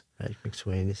Eggers's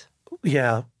McSweeney's.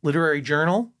 Yeah, literary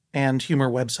journal and humor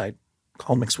website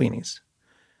called McSweeney's.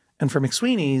 And for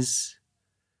McSweeney's,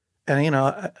 and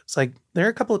it's like there are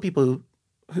a couple of people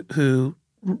who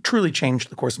truly changed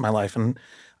the course of my life. And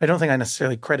I don't think I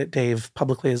necessarily credit Dave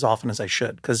publicly as often as I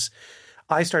should, because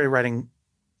I started writing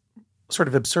sort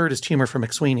of absurdist humor for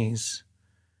McSweeney's.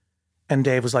 And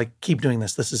Dave was like, keep doing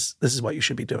this. This is what you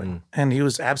should be doing. And he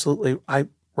was absolutely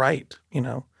right.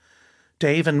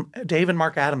 Dave and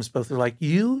Mark Adams both were like,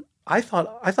 I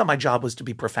thought my job was to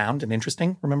be profound and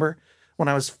interesting. Remember when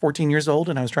I was 14 years old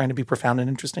and I was trying to be profound and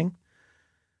interesting?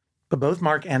 But both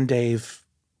Mark and Dave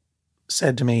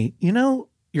said to me,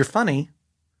 you're funny.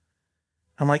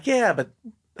 I'm like, yeah, but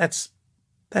that's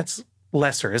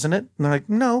lesser, isn't it? And they're like,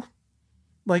 no.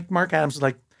 Like Mark Adams was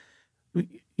like,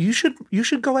 you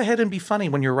should go ahead and be funny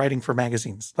when you're writing for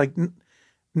magazines. Like,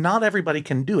 not everybody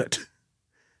can do it.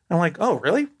 I'm like, oh,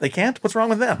 really? They can't? What's wrong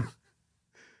with them?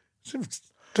 It's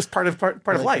just part of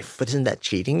life. But isn't that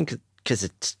cheating? Because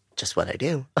it's just what I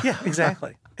do. Yeah,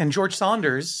 exactly. And George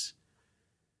Saunders,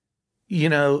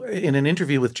 in an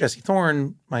interview with Jesse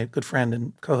Thorne, my good friend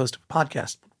and co-host of a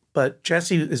podcast, but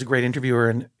Jesse is a great interviewer,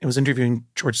 and it was interviewing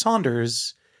George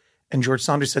Saunders, and George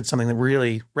Saunders said something that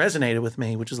really resonated with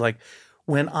me, which is like,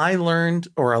 when I learned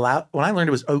it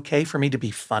was okay for me to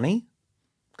be funny,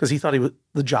 because he thought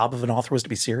the job of an author was to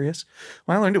be serious.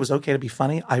 When I learned it was okay to be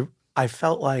funny, I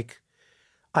felt like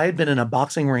I had been in a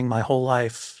boxing ring my whole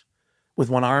life with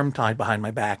one arm tied behind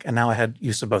my back, and now I had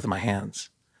use of both of my hands.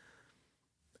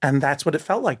 And that's what it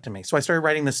felt like to me. So I started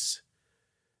writing this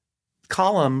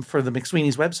column for the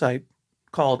McSweeney's website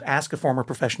called Ask a Former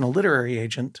Professional Literary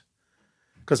Agent,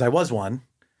 because I was one,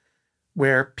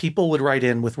 where people would write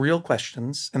in with real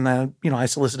questions. And then, I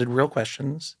solicited real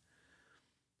questions.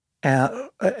 And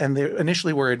there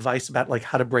initially were advice about like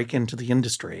how to break into the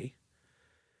industry.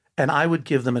 And I would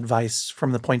give them advice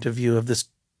from the point of view of this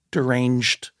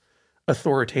deranged,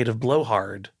 authoritative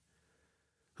blowhard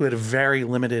who had a very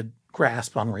limited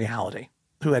grasp on reality,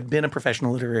 who had been a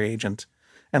professional literary agent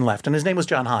and left. And his name was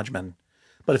John Hodgman.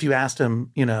 But if you asked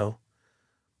him,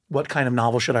 what kind of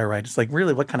novel should I write? It's like,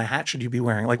 really, what kind of hat should you be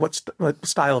wearing? Like, what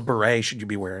style of beret should you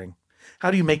be wearing?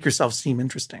 How do you make yourself seem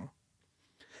interesting?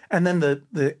 And then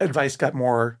the advice got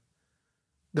more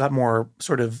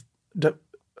sort of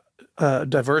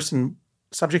diverse in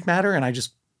subject matter, and I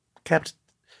just kept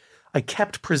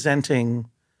presenting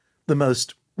the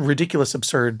most ridiculous,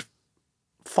 absurd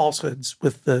falsehoods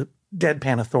with the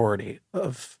deadpan authority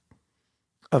of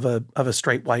a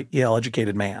straight white Yale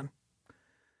educated man.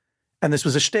 And this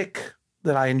was a shtick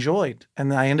that I enjoyed,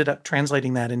 and I ended up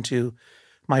translating that into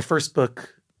my first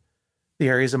book, The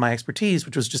Areas of My Expertise,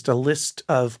 which was just a list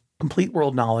of complete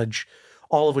world knowledge,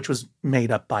 all of which was made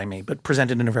up by me, but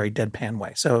presented in a very deadpan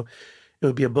way. So it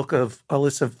would be a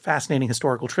list of fascinating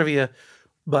historical trivia,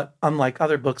 but unlike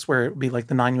other books where it would be like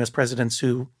the 9 U.S. presidents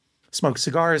who smoked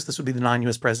cigars, this would be the 9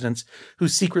 U.S. presidents who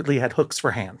secretly had hooks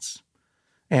for hands.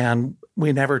 And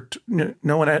we never,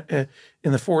 no one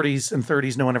in the 40s and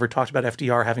 30s, no one ever talked about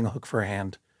FDR having a hook for a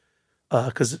hand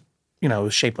because, it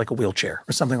was shaped like a wheelchair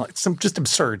or something like some just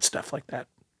absurd stuff like that.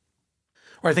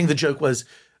 Or I think the joke was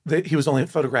that he was only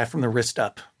photographed from the wrist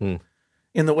up in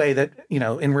the way that,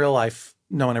 in real life,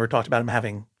 no one ever talked about him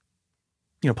having,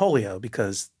 polio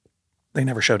because they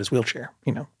never showed his wheelchair,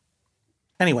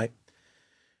 Anyway,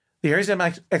 The Areas of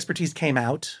My Expertise came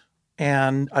out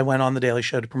and I went on The Daily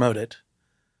Show to promote it.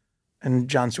 And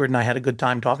Jon Stewart and I had a good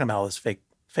time talking about all this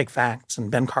fake facts. And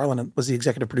Ben Carlin was the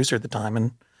executive producer at the time.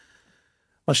 And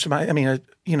much to my,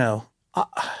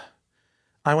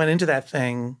 I went into that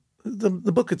thing.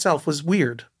 The book itself was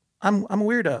weird. I'm a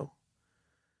weirdo.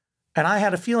 And I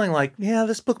had a feeling like,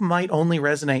 this book might only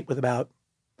resonate with about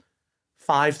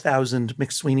 5,000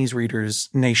 McSweeney's readers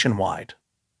nationwide,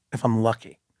 if I'm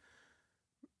lucky.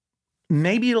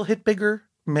 Maybe it'll hit bigger,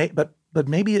 but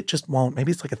maybe it just won't.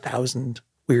 Maybe it's like 1,000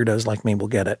 weirdos like me will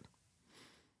get it.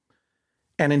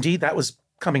 And indeed, that was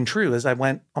coming true as I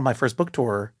went on my first book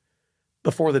tour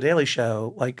before The Daily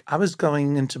Show. Like, I was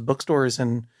going into bookstores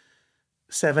and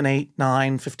 7, 8,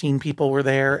 9, 15 people were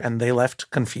there, and they left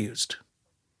confused.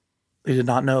 They did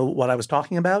not know what I was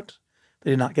talking about.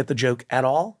 They did not get the joke at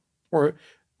all, or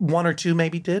one or two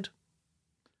maybe did.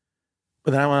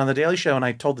 But then I went on The Daily Show and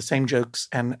I told the same jokes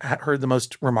and heard the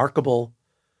most remarkable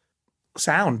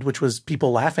sound, which was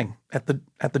people laughing at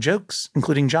the jokes,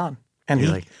 including John. And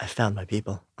you're like, I found my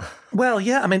people. Well,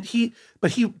 yeah. I mean, he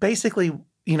basically,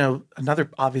 another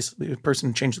obviously person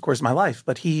who changed the course of my life,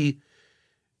 but he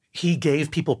gave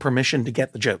people permission to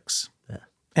get the jokes. Yeah.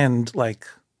 And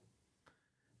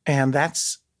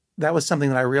that was something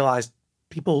that I realized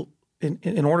people,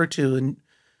 in order to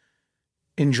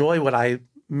enjoy what I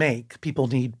make, people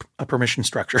need a permission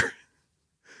structure.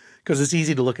 Because it's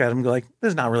easy to look at them and go like, this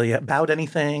is not really about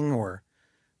anything, or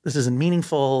this isn't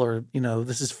meaningful, or,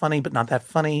 this is funny, but not that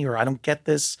funny, or I don't get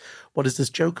this. What does this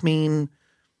joke mean?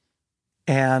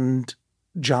 And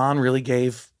John really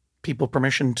gave people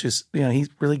permission to, he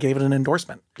really gave it an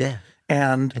endorsement. Yeah.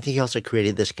 And I think he also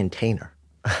created this container.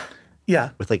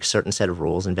 Yeah. With like a certain set of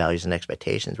rules and values and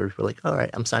expectations where people are like, all right,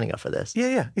 I'm signing up for this.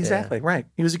 Yeah, exactly. Yeah. Right.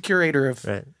 He was a curator of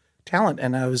talent.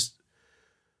 And I was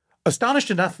astonished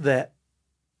enough that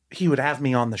he would have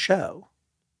me on the show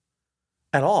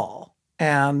at all.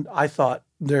 And I thought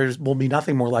there will be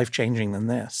nothing more life-changing than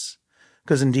this.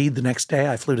 Because indeed, the next day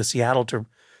I flew to Seattle to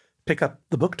pick up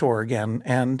the book tour again.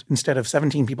 And instead of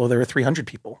 17 people, there were 300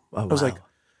 people. Oh, wow. It was like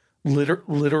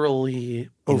literally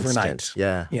overnight.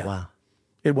 Yeah. Wow.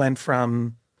 The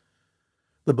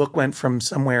book went from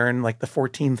somewhere in like the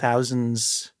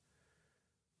 14,000s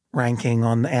ranking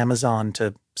on Amazon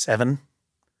to 7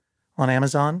 on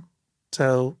Amazon.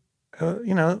 So, I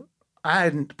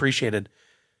hadn't appreciated,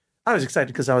 I was excited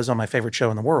because I was on my favorite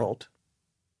show in the world.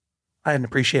 I hadn't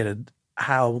appreciated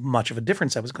how much of a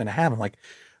difference that was going to have. I'm like,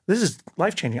 this is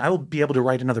life-changing. I will be able to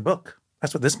write another book.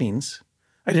 That's what this means.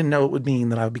 I didn't know it would mean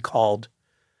that I would be called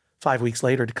 5 weeks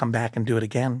later to come back and do it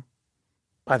again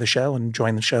by the show and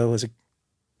join the show as a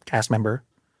cast member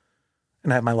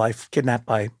and have my life kidnapped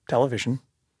by television.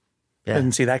 Yeah. I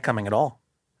didn't see that coming at all.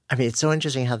 I mean, it's so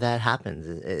interesting how that happens.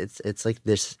 It's like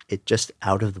this, it just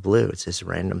out of the blue. It's this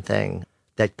random thing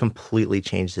that completely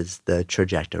changes the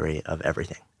trajectory of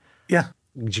everything. Yeah.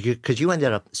 Because you end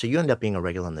up being a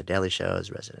regular on The Daily Show as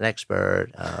a resident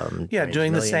expert.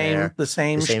 Doing the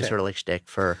same sort of like shtick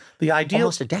for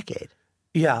almost a decade.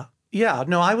 Yeah. Yeah.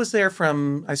 No, I was there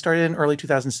I started in early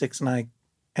 2006 and I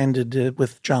ended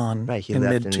with John in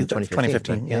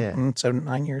mid-2015. Yeah. So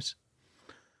 9 years.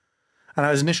 And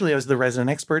I was the resident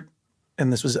expert,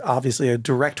 and this was obviously a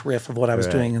direct riff of what I was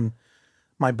doing in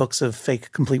my books of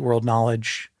fake complete world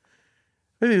knowledge.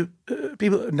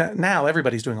 People now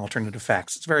everybody's doing alternative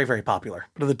facts. It's very, very popular.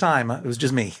 But at the time, it was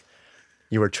just me.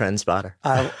 You were a trend spotter.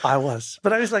 I was.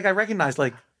 But I was like, I recognized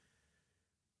like,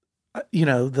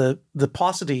 the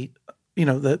paucity,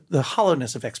 the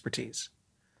hollowness of expertise.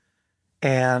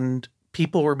 And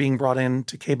people were being brought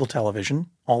into cable television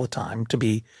all the time to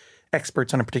be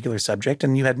experts on a particular subject.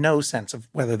 And you had no sense of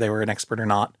whether they were an expert or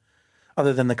not,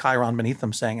 other than the chyron beneath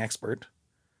them saying expert.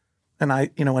 And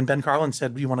when Ben Carlin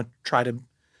said, you want to try to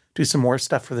do some more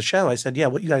stuff for the show, I said, yeah,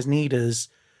 what you guys need is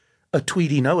a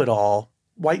tweedy know-it-all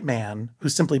white man who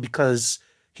simply because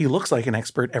he looks like an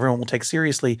expert, everyone will take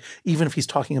seriously, even if he's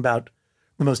talking about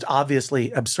the most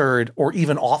obviously absurd or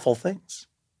even awful things.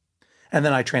 And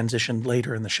then I transitioned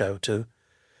later in the show to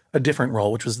a different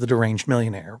role, which was the deranged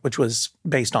millionaire, which was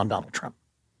based on Donald Trump.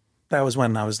 That was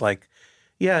when I was like,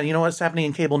 yeah, you know what's happening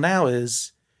in cable now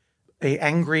is a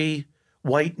angry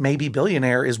white maybe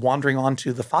billionaire is wandering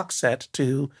onto the Fox set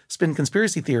to spin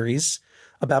conspiracy theories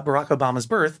about Barack Obama's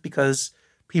birth because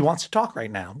he wants to talk right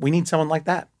now. We need someone like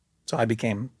that. So I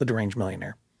became the deranged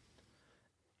millionaire.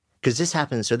 Because this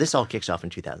happens, so this all kicks off in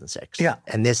 2006. Yeah.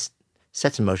 And this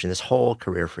sets in motion this whole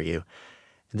career for you.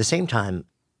 At the same time,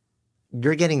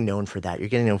 you're getting known for that. You're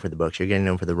getting known for the books. You're getting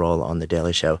known for the role on The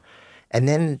Daily Show. And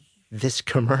then this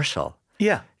commercial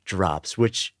drops,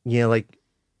 which, like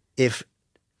if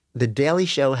The Daily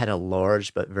Show had a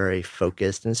large but very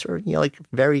focused and sort of, like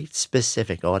very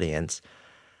specific audience,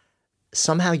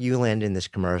 somehow you land in this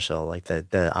commercial, like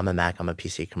the I'm a Mac, I'm a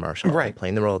PC commercial. Right.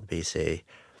 Playing the role of the PC.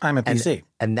 I'm a PC.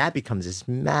 And that becomes this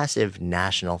massive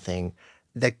national thing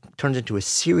that turns into a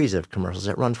series of commercials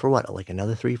that run for what, like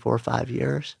another 3, 4, 5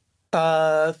 years?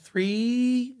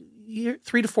 3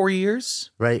 to 4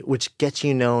 years. Right. Which gets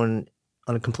you known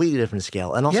on a completely different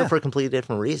scale and also for a completely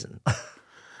different reason.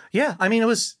 Yeah. I mean, it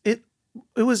was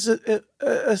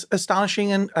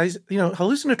astonishing and,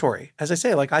 hallucinatory. As I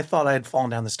say, like I thought I had fallen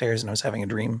down the stairs and I was having a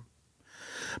dream.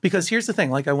 Because here's the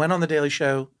thing, like I went on The Daily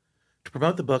Show to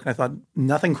promote the book and I thought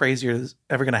nothing crazier is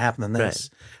ever going to happen than this.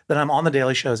 Right. Then I'm on The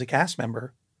Daily Show as a cast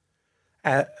member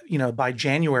by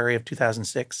January of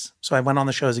 2006. So I went on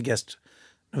the show as a guest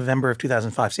November of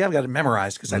 2005. See, I've got it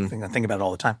memorized because I think about it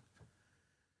all the time.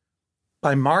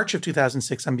 By March of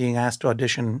 2006, I'm being asked to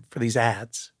audition for these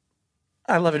ads.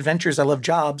 I love adventures. I love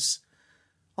jobs.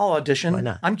 I'll audition. Why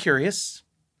not? I'm curious.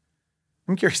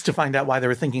 I'm curious to find out why they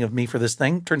were thinking of me for this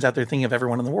thing. Turns out they're thinking of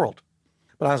everyone in the world.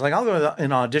 But I was like, I'll go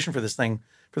and audition for this thing,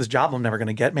 for this job I'm never going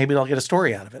to get. Maybe I'll get a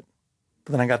story out of it.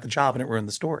 But then I got the job and it ruined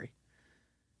the story.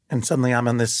 And suddenly I'm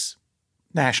on this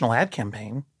national ad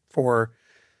campaign for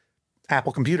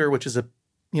Apple Computer, which is a,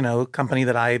 company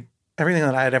that everything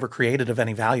that I had ever created of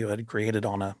any value, I had created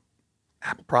on a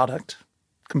Apple product.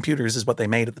 Computers is what they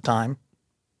made at the time.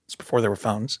 It's before there were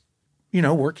phones.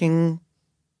 Working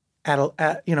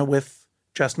with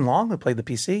Justin Long, who played the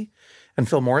PC, and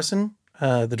Phil Morrison,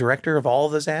 the director of all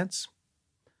of those ads.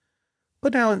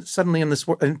 But now suddenly in this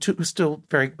world, and two still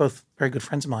both very good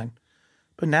friends of mine,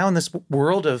 but now in this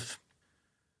world of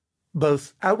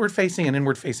both outward-facing and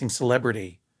inward-facing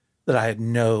celebrity that I had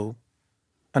no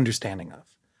understanding of.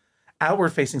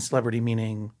 Outward-facing celebrity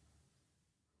meaning,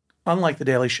 unlike The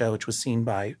Daily Show, which was seen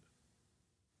by,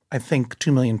 I think,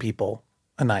 2 million people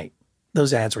a night,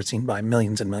 those ads were seen by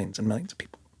millions and millions and millions of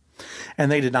people.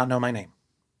 And they did not know my name.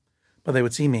 But they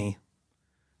would see me,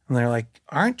 and they're like,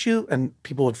 aren't you? And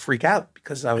people would freak out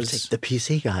because I was the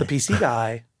PC guy. The PC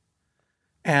guy.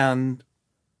 And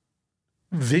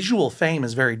visual fame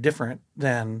is very different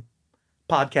than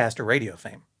podcast or radio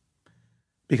fame.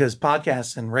 Because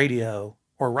podcasts and radio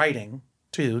or writing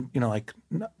too, like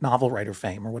novel writer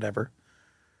fame or whatever,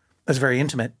 that's very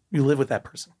intimate. You live with that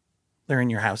person. They're in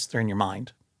your house. They're in your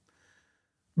mind.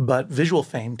 But visual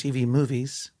fame, TV,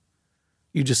 movies,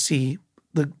 you just see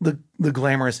the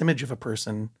glamorous image of a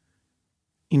person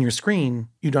in your screen.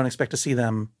 You don't expect to see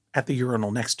them at the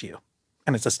urinal next to you.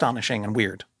 And it's astonishing and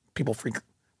weird. People freak.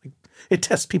 It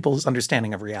tests people's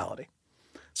understanding of reality.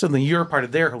 So then you're part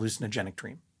of their hallucinogenic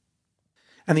dream.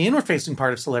 And the inward-facing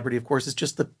part of celebrity, of course, is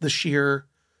just the sheer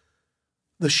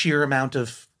amount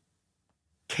of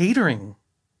catering.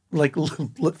 Like,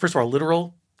 first of all,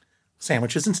 literal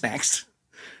sandwiches and snacks,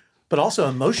 but also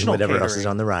emotional and whatever catering. Else is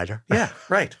on the rider. Yeah,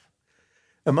 right.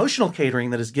 Emotional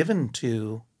catering that is given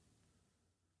to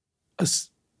a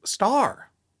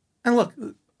star. And look,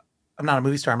 I'm not a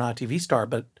movie star, I'm not a TV star,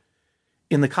 but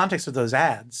in the context of those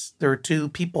ads, there were 2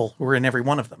 people who were in every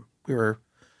one of them. We were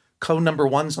co-number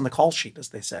ones on the call sheet, as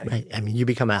they say. Right. I mean, you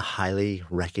become a highly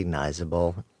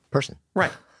recognizable person.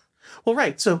 Right. Well,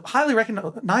 right. So highly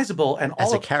recognizable and all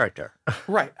as a character.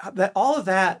 Right. That all of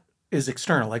that is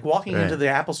external. Like walking into the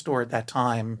Apple store at that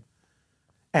time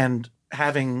and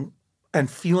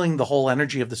feeling the whole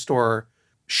energy of the store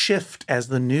shift as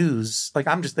the news, like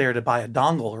I'm just there to buy a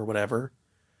dongle or whatever.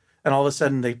 And all of a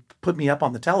sudden they put me up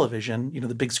on the television,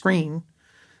 the big screen,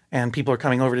 and people are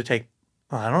coming over to take,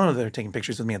 I don't know if they were taking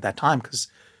pictures with me at that time because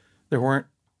there were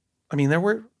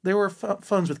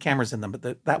phones with cameras in them,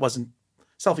 but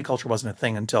selfie culture wasn't a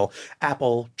thing until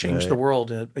Apple changed the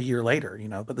world a year later,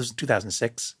 but this is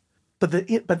 2006. But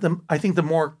I think the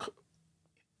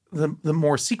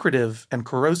more secretive and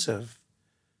corrosive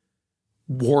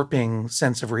warping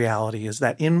sense of reality is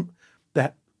that in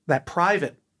that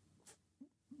private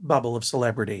bubble of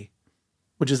celebrity,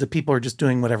 which is that people are just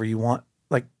doing whatever you want.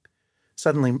 Like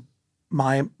suddenly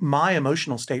my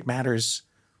emotional state matters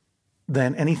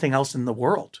than anything else in the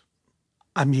world.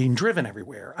 I'm being driven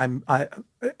everywhere.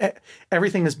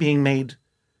 Everything is being made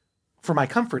for my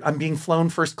comfort. I'm being flown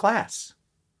first class.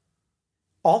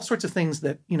 All sorts of things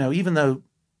that, even though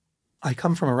I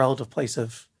come from a relative place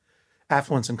of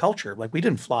affluence and culture, like we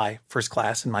didn't fly first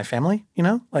class in my family,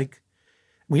 like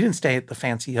we didn't stay at the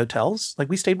fancy hotels. Like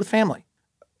we stayed with family.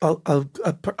 A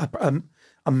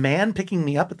man picking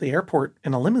me up at the airport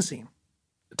in a limousine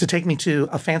to take me to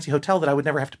a fancy hotel that I would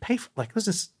never have to pay for. Like,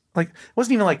 it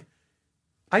wasn't even like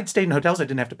I'd stayed in hotels I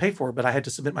didn't have to pay for, but I had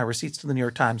to submit my receipts to the New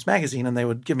York Times Magazine and they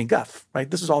would give me guff, right?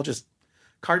 This is all just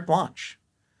carte blanche.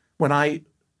 When I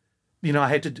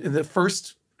had to, in the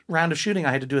first round of shooting,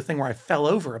 I had to do a thing where I fell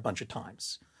over a bunch of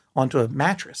times onto a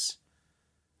mattress.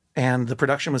 And the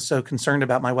production was so concerned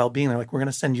about my well-being. They're like, we're going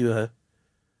to send you a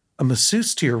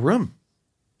masseuse to your room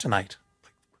tonight.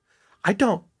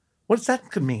 What does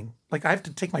that could mean? Like I have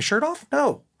to take my shirt off?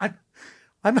 No,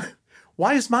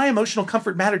 why does my emotional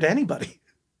comfort matter to anybody?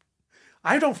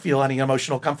 I don't feel any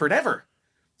emotional comfort ever.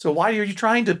 So why are you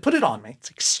trying to put it on me?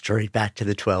 It's like straight back to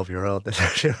the 12-year-old.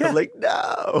 I'm like,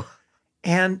 no.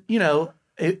 And,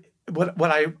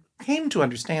 what I came to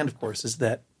understand, of course, is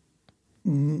that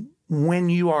when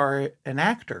you are an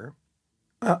actor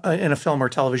in a film or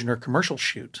television or commercial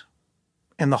shoot,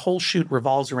 and the whole shoot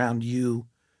revolves around you,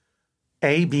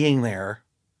 A, being there,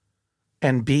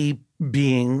 and B,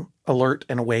 being alert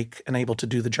and awake and able to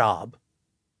do the job,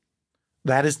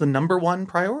 that is the number one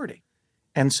priority.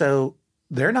 And so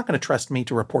they're not going to trust me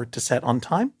to report to set on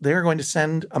time. They're going to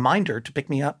send a minder to pick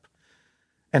me up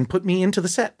and put me into the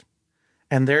set.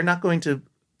 And they're not going to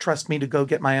trust me to go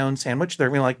get my own sandwich. They're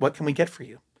going to be like, what can we get for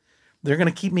you? They're going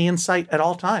to keep me in sight at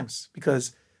all times,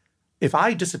 because if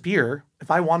I disappear,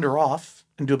 if I wander off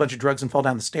and do a bunch of drugs and fall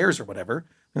down the stairs or whatever,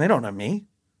 and they don't know me,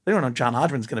 they don't know John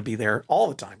Hodgman's going to be there all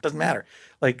the time. Doesn't matter.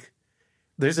 Like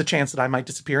there's a chance that I might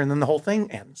disappear and then the whole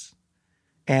thing ends.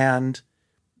 And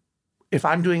if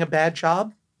I'm doing a bad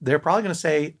job, they're probably going to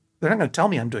say, they're not going to tell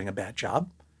me I'm doing a bad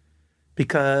job,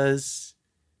 because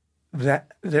they're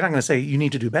not going to say you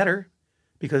need to do better,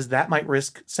 because that might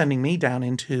risk sending me down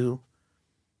into,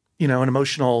 an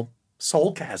emotional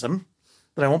soul chasm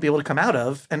that I won't be able to come out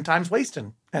of, and time's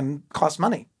wasting and cost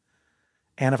money.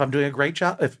 And if I'm doing a great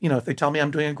job, if they tell me I'm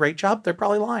doing a great job, they're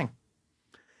probably lying.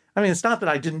 I mean, it's not that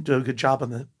I didn't do a good job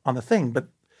on the thing, but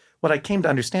what I came to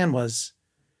understand was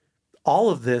all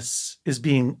of this is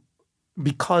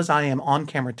because I am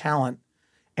on-camera talent,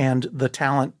 and the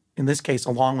talent, in this case,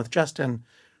 along with Justin,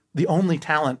 the only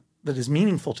talent that is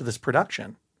meaningful to this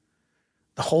production,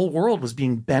 the whole world was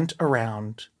being bent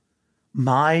around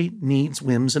my needs,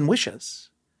 whims, and wishes.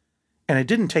 And it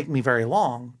didn't take me very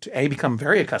long to A, become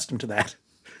very accustomed to that,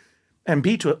 and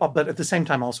B, but at the same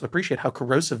time also appreciate how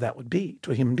corrosive that would be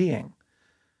to a human being,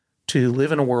 to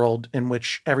live in a world in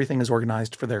which everything is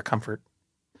organized for their comfort.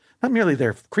 Not merely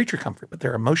their creature comfort, but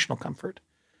their emotional comfort,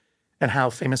 and how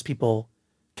famous people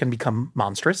can become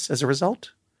monstrous as a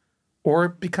result, or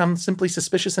become simply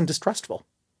suspicious and distrustful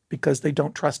because they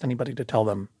don't trust anybody to tell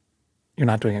them you're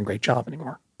not doing a great job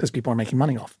anymore because people are making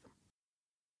money off them.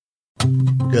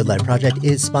 Good Life Project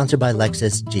is sponsored by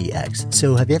Lexus GX.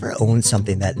 So have you ever owned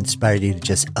something that inspired you to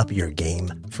just up your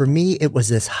game? For me, it was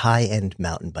this high-end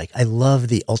mountain bike. I love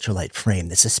the ultralight frame,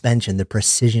 the suspension, the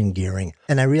precision gearing,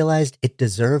 and I realized it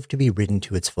deserved to be ridden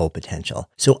to its full potential.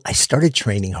 So I started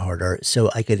training harder so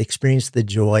I could experience the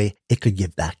joy it could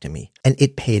give back to me. And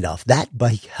it paid off. That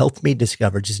bike helped me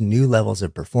discover just new levels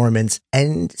of performance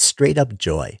and straight up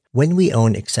joy. When we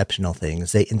own exceptional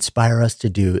things, they inspire us to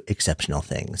do exceptional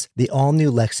things. The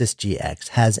all-new Lexus GX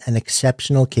has an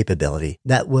exceptional capability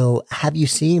that will have you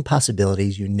seeing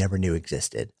possibilities you never knew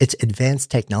existed. Its advanced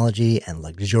technology and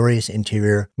luxurious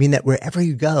interior mean that wherever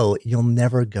you go, you'll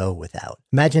never go without.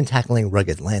 Imagine tackling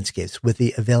rugged landscapes with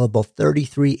the available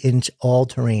 33-inch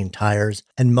all-terrain tires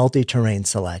and multi-terrain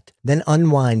select, then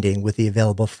unwinding with the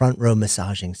available front-row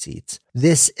massaging seats.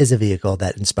 This is a vehicle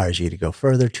that inspires you to go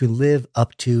further, to live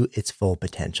up to its full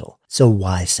potential. So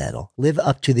why settle? Live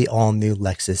up to the all-new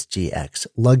Lexus GX,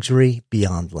 luxury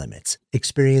beyond limits.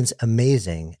 Experience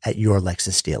amazing at your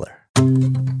Lexus dealer.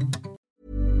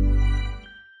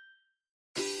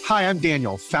 Hi, I'm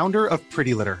Daniel, founder of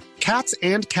Pretty Litter. Cats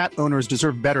and cat owners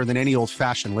deserve better than any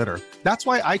old-fashioned litter. That's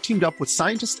why I teamed up with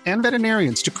scientists and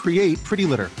veterinarians to create Pretty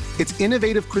Litter. Its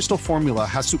innovative crystal formula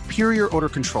has superior odor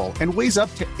control and weighs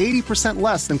up to 80%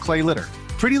 less than clay litter.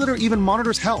 Pretty Litter even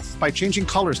monitors health by changing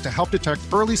colors to help detect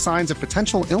early signs of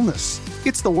potential illness.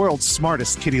 It's the world's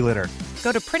smartest kitty litter.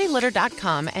 Go to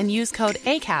prettylitter.com and use code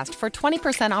ACAST for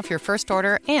 20% off your first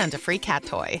order and a free cat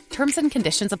toy. Terms and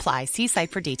conditions apply. See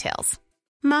site for details.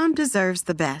 Mom deserves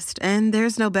the best, and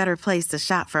there's no better place to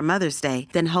shop for Mother's Day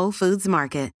than Whole Foods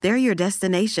Market. They're your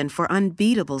destination for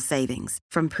unbeatable savings,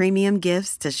 from premium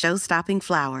gifts to show-stopping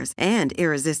flowers and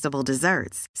irresistible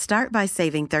desserts. Start by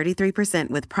saving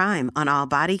 33% with Prime on all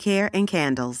body care and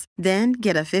candles. Then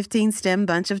get a 15-stem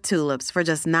bunch of tulips for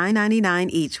just $9.99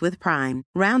 each with Prime.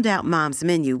 Round out Mom's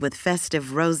menu with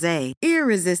festive rosé,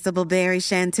 irresistible berry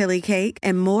chantilly cake,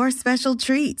 and more special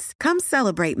treats. Come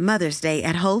celebrate Mother's Day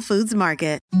at Whole Foods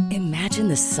Market. Imagine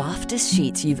the softest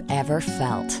sheets you've ever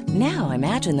felt. Now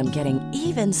imagine them getting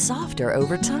even softer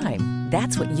over time.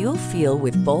 That's what you'll feel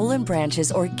with Boll &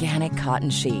 Branch's organic cotton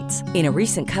sheets. In a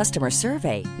recent customer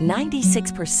survey,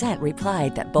 96%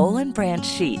 replied that Boll & Branch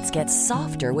sheets get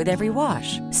softer with every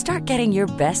wash. Start getting your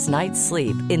best night's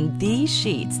sleep in these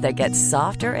sheets that get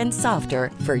softer and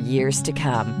softer for years to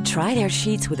come. Try their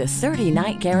sheets with a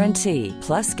 30-night guarantee.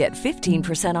 Plus, get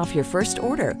 15% off your first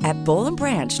order at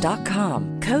bollandbranch.com.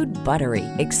 Code BUTTERY.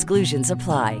 Exclusions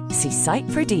apply. See site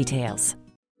for details.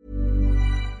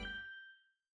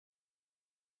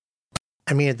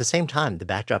 I mean, at the same time, the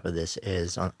backdrop of this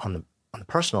is on the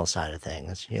personal side of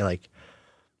things. You know, like,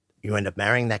 you end up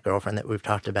marrying that girlfriend that we've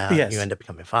talked about. Yes. You end up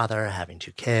becoming a father, having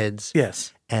 2 kids.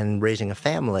 Yes. And raising a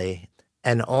family.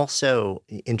 And also,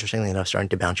 interestingly enough, starting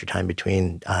to bounce your time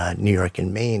between New York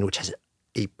and Maine, which has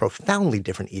a profoundly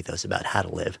different ethos about how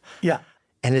to live. Yeah.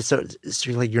 And it's so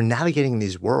like you're navigating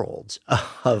these worlds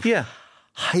of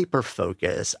hyper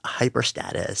focus, hyper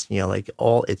status, you know, like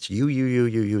all it's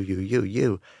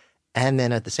you. And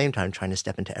then at the same time, trying to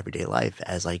step into everyday life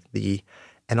as like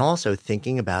and also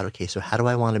thinking about, okay, so how do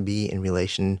I want to be in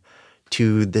relation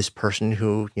to this person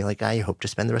who, you know, like I hope to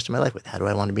spend the rest of my life with? How do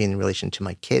I want to be in relation to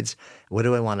my kids? What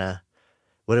do I want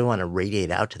to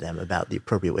radiate out to them about the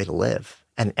appropriate way to live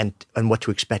and what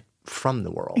to expect from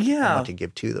the world? Yeah. And what to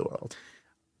give to the world?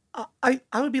 I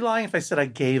would be lying if I said I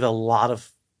gave a lot of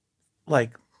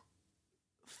like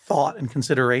thought and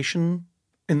consideration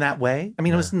in that way. I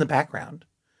mean, it was in the background.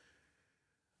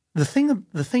 The thing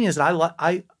is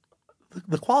that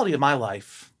the quality of my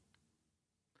life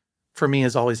for me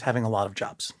is always having a lot of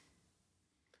jobs,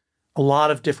 a lot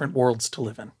of different worlds to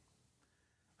live in.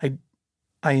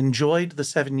 I enjoyed the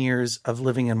 7 years of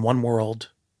living in one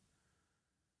world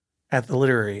at the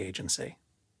literary agency,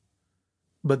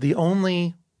 but the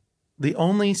only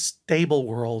stable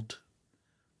world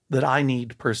that I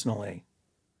need personally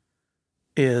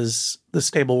is the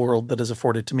stable world that is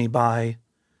afforded to me by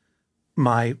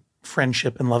my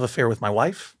friendship and love affair with my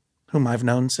wife, whom I've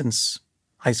known since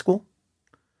high school.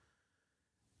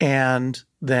 And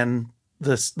then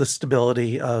the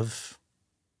stability of,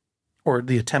 or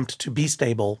the attempt to be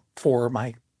stable for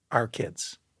our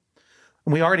kids.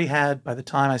 And we already had, by the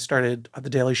time I started at The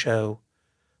Daily Show,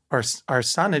 our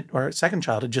son, our second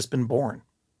child, had just been born.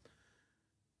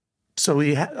 So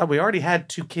we already had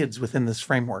 2 kids within this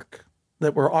framework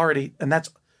that were already, and that's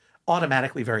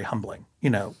automatically very humbling. You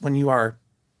know, when you are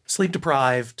sleep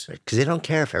deprived, because they don't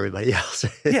care if everybody else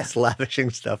is lavishing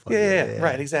stuff on you. Yeah,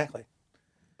 right, exactly.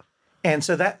 And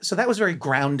so that was very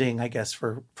grounding, I guess,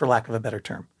 for lack of a better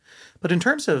term. But in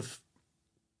terms of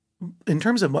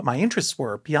what my interests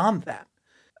were beyond that,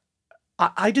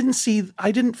 I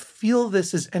didn't feel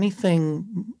this as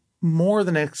anything more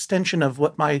than an extension of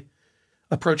what my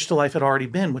approach to life had already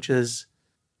been, which is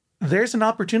there's an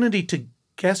opportunity to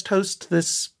guest host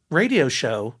this radio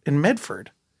show in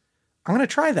Medford. I'm going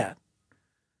to try that.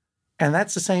 And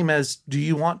that's the same as, do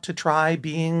you want to try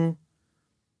being,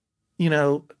 you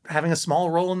know, having a small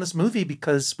role in this movie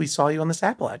because we saw you on this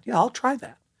Apple ad? Yeah, I'll try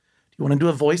that. Do you want to do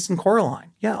a voice in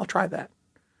Coraline? Yeah, I'll try that.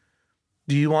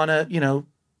 Do you want to,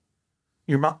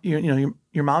 your mom,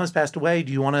 your mom has passed away.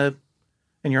 Do you want to,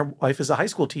 and your wife is a high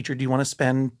school teacher, do you want to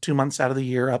spend 2 months out of the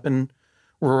year up in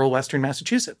rural Western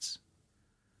Massachusetts?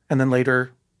 And then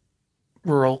later,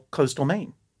 rural coastal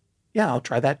Maine. Yeah, I'll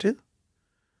try that too.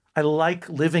 I like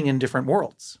living in different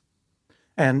worlds.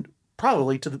 And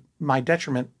probably to my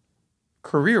detriment,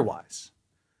 career-wise.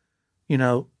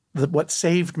 What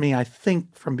saved me, I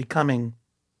think, from becoming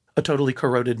a totally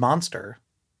corroded monster,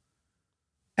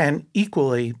 and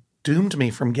equally doomed me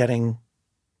from getting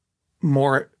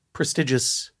more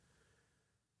prestigious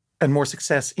and more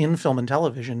success in film and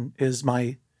television, is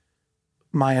my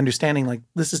understanding, like,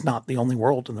 this is not the only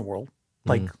world in the world.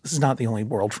 Like, this is not the only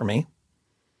world for me.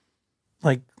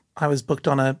 Like, I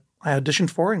auditioned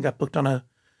for and got booked on a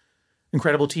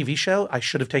incredible TV show. I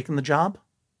should have taken the job.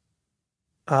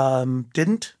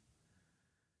 Didn't.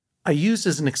 I used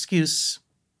as an excuse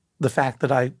the fact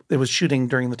that it was shooting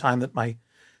during the time that my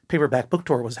paperback book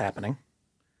tour was happening.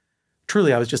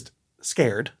 Truly, I was just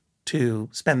scared to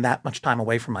spend that much time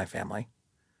away from my family.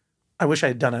 I wish I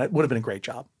had done it. It would have been a great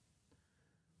job.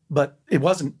 But it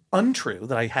wasn't untrue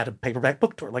that I had a paperback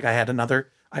book tour. Like, I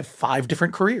have 5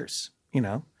 different careers,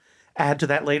 Add to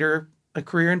that later a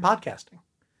career in podcasting.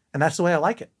 And that's the way I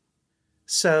like it.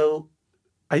 So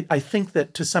I think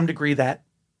that to some degree that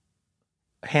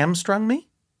hamstrung me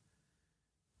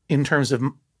in terms of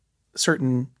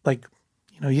certain, like,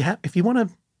 if you want to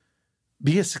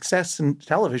be a success in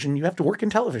television, you have to work in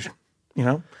television. If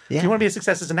you want to be a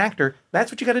success as an actor,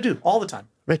 that's what you got to do all the time.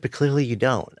 Right, but clearly you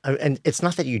don't. And it's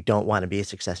not that you don't want to be a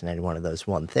success in any one of those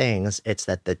one things. It's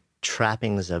that the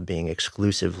trappings of being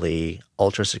exclusively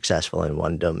ultra successful in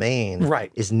one domain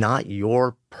is not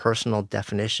your personal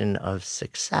definition of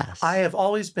success. I have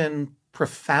always been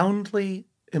profoundly,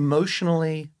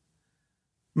 emotionally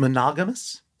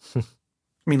monogamous. I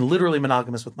mean, literally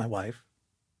monogamous with my wife.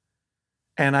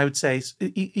 And I would say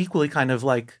equally kind of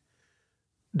like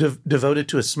devoted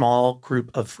to a small group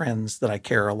of friends that I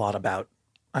care a lot about.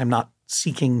 I'm not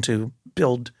seeking to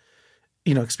build,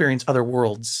 experience other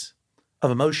worlds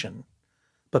of emotion,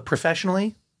 but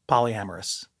professionally,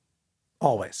 polyamorous,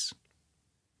 always.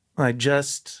 I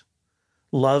just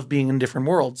love being in different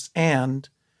worlds, and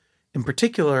in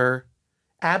particular,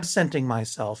 absenting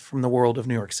myself from the world of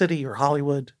New York City or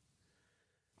Hollywood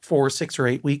for 6 or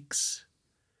 8 weeks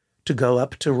to go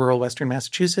up to rural Western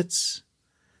Massachusetts.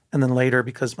 And then later,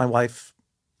 because my wife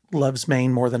loves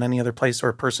Maine more than any other place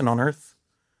or person on earth,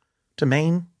 to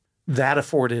Maine, that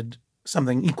afforded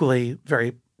something equally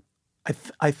very,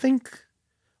 I think,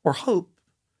 or hope,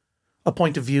 a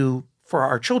point of view for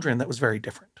our children that was very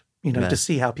different, to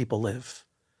see how people live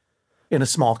in a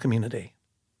small community.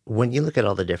 When you look at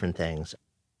all the different things,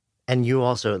 and you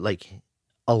also, like,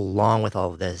 along with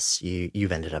all of this,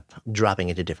 you've ended up dropping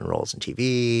into different roles in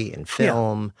TV and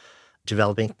film,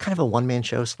 developing kind of a one-man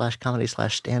show / comedy /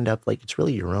 stand-up. Like, it's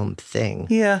really your own thing.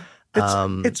 Yeah.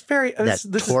 It's very...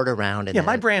 toured around. And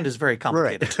my brand is very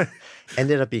complicated. Right.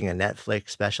 Ended up being a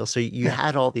Netflix special. So you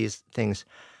had all these things.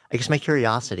 I guess my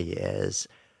curiosity is,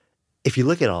 if you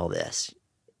look at all this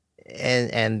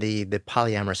and the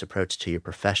polyamorous approach to your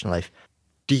professional life,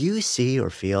 do you see or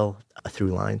feel a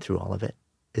through line through all of it?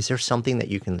 Is there something that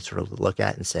you can sort of look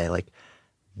at and say, like,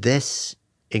 this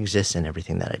exists in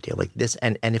everything that I do? Like this,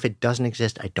 and if it doesn't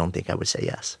exist, I don't think I would say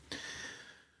yes.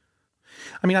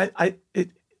 I mean,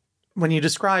 when you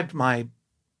described my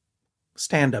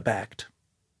stand-up act,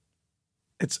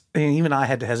 even I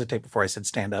had to hesitate before I said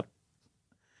stand-up.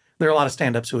 There are a lot of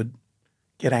stand-ups who would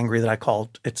get angry that I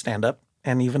called it stand-up,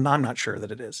 and even I'm not sure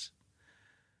that it is.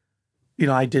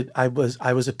 I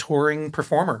was a touring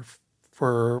performer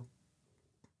for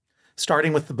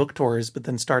starting with the book tours, but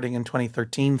then starting in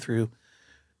 2013 through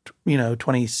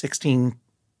 2016,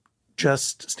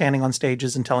 just standing on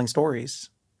stages and telling stories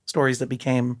that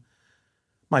became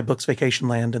my books, Vacation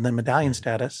Land, and then Medallion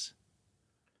Status.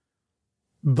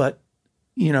 But,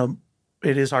 it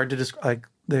is hard to describe.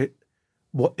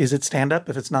 What is it stand-up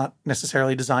if it's not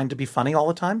necessarily designed to be funny all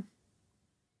the time?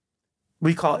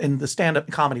 We call in the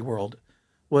stand-up comedy world,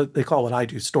 what they call what I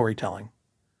do storytelling.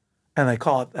 And they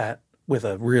call it that with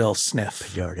a real sniff.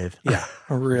 Pejorative. Yeah.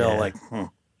 A real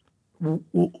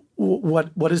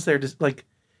what is there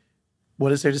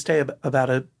to say about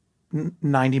a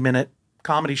 90-minute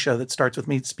comedy show that starts with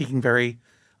me speaking very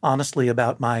honestly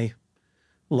about my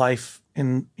life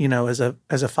as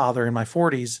a father in my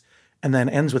 40s, and then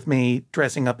ends with me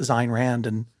dressing up as Ayn Rand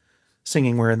and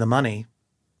singing "We're in the Money"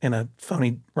 in a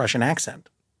phony Russian accent.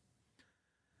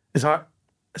 It's hard.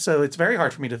 So it's very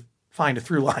hard for me to find a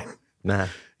through line. Nah.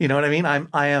 You know what I mean?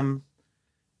 I am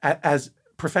as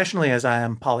professionally as I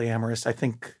am polyamorous. I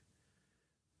think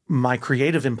my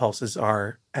creative impulses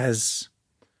are as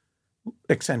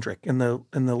eccentric in the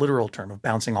literal term of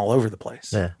bouncing all over the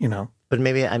place. Yeah. You know? But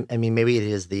maybe, I mean, maybe it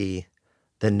is the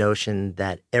notion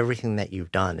that everything that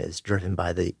you've done is driven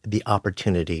by the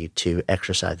opportunity to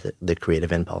exercise the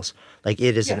creative impulse. Like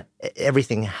it is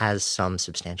everything has some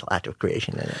substantial act of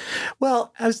creation in it.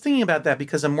 Well, I was thinking about that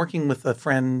because I'm working with a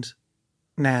friend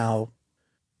now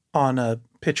on a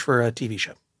pitch for a TV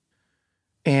show.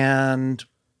 And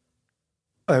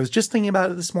I was just thinking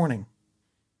about it this morning.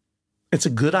 It's a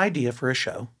good idea for a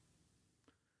show.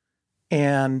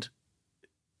 And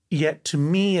yet to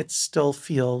me, it still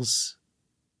feels,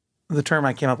 the term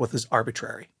I came up with is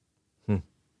arbitrary.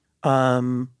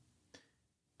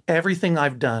 Everything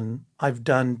I've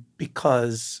done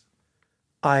because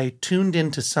I tuned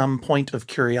into some point of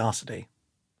curiosity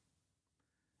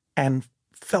and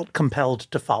felt compelled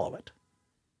to follow it.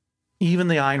 Even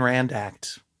the Ayn Rand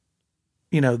Act,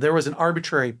 you know, there was an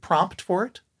arbitrary prompt for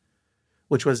it,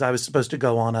 which was I was supposed to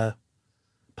go on a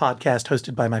podcast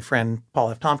hosted by my friend Paul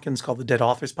F. Tompkins called the Dead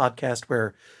Authors Podcast,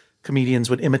 where comedians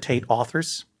would imitate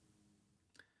authors.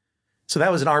 So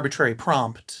that was an arbitrary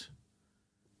prompt,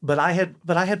 but I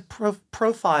had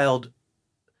profiled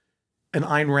an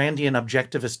Ayn Randian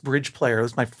objectivist bridge player. It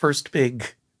was my first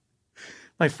big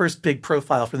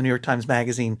profile for the New York Times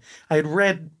Magazine. I had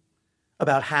read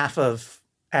about half of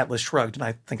Atlas Shrugged, and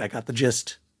I think I got the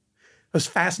gist. I was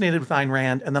fascinated with Ayn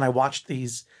Rand, and then I watched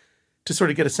these to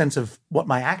sort of get a sense of what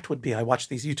my act would be. I watched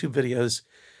these YouTube videos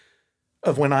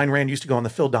of when Ayn Rand used to go on the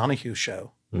Phil Donahue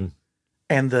show.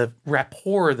 And the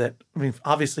rapport that, I mean,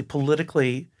 obviously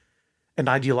politically and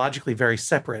ideologically very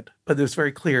separate, but it was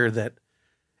very clear that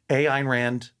Ayn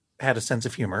Rand had a sense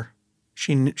of humor.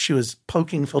 She was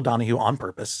poking Phil Donahue on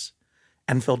purpose,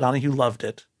 and Phil Donahue loved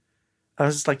it. I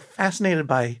was just like fascinated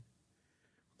by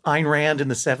Ayn Rand in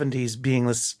the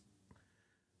 70s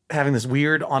having this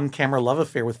weird on-camera love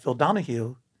affair with Phil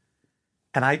Donahue.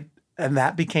 And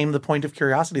that became the point of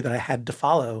curiosity that I had to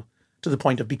follow to the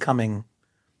point of becoming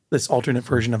this alternate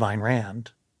version of Ayn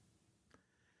Rand.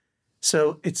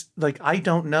 So it's like, I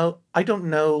don't know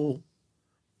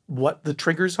what the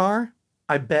triggers are.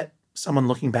 I bet someone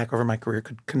looking back over my career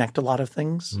could connect a lot of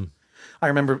things. I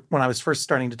remember when I was first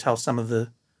starting to tell some of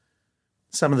the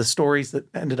stories that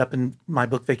ended up in my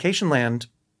book Vacation Land,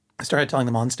 I started telling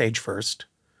them on stage first.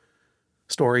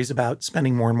 Stories about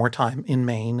spending more and more time in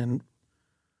Maine and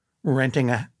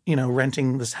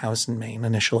renting this house in Maine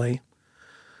initially,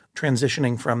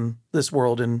 transitioning from this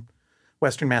world in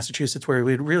Western Massachusetts where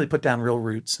we'd really put down real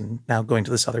roots and now going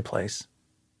to this other place.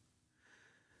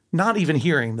 Not even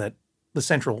hearing myself,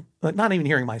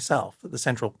 that the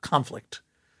central conflict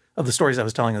of the stories I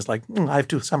was telling is like, I have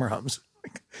 2 summer homes.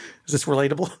 Is this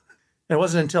relatable? And it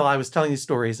wasn't until I was telling these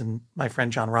stories and my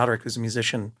friend John Roderick, who's a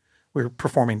musician, we were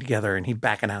performing together and he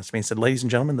back announced me and said, "Ladies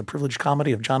and gentlemen, the privileged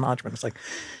comedy of John Hodgman." It's like,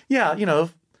 yeah, you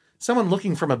know, someone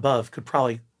looking from above could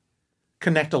probably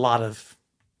connect a lot of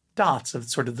dots of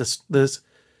sort of the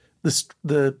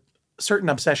certain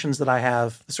obsessions that I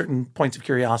have, the certain points of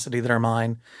curiosity that are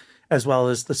mine, as well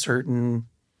as the certain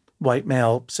white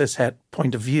male cishet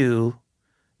point of view,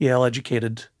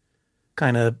 Yale-educated,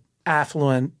 kind of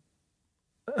affluent,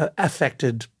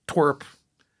 affected twerp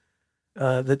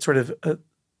that sort of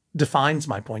defines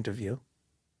my point of view.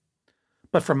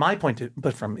 But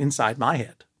from inside my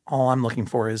head, all I'm looking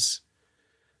for is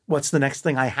what's the next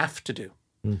thing I have to do.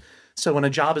 So when a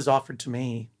job is offered to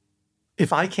me,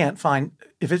 if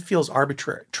it feels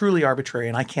arbitrary, truly arbitrary,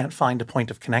 and I can't find a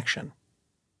point of connection,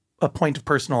 a point of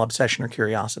personal obsession or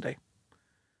curiosity,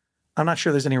 I'm not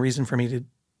sure there's any reason for me to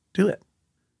do it.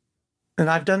 And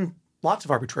I've done lots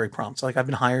of arbitrary prompts. Like I've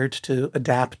been hired to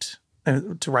adapt,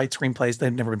 to write screenplays.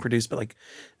 They've never been produced, but like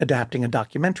adapting a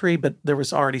documentary. But there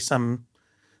was already some,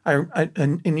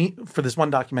 for this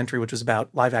one documentary, which was about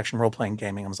live action role-playing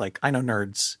gaming, I was like, I know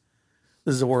nerds.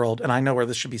 This is a world, and I know where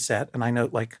this should be set. And I know,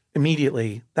 like,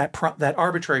 immediately that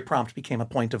arbitrary prompt became a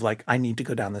point of like, I need to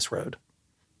go down this road.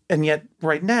 And yet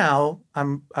right now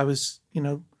I was,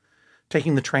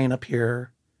 taking the train up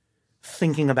here,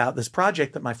 thinking about this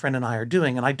project that my friend and I are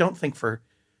doing. And I don't think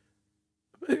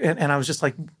and I was just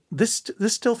like, this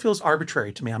still feels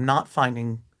arbitrary to me. I'm not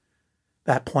finding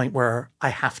that point where I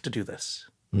have to do this.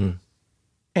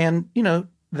 And,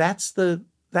 that's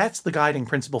the guiding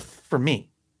principle for me.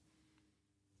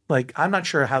 Like, I'm not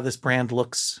sure how this brand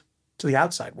looks to the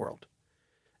outside world.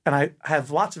 And I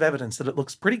have lots of evidence that it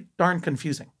looks pretty darn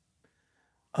confusing.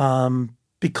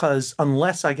 Because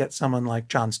unless I get someone like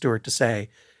Jon Stewart to say,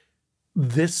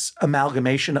 this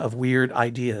amalgamation of weird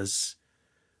ideas,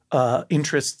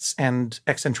 interests, and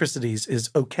eccentricities is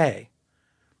okay,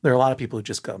 There are a lot of people who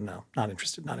just go, no, not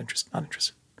interested, not interested, not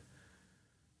interested.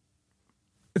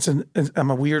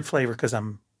 I'm a weird flavor because I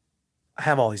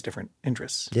have all these different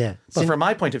interests. Yeah. But from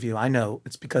my point of view, I know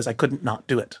it's because I couldn't not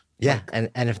do it. Yeah. And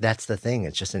if that's the thing,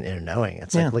 it's just an inner knowing.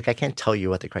 It's like, look, I can't tell you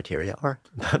what the criteria are,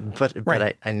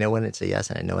 but I know when it's a yes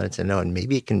and I know when it's a no. And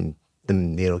maybe the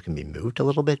needle can be moved a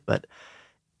little bit, but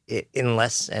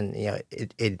unless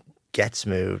it gets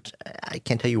moved, I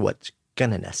can't tell you what's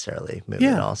going to necessarily move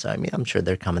it also. I mean, I'm sure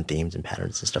there are common themes and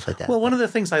patterns and stuff like that. Well, one of the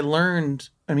things I learned,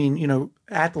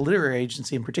 at the literary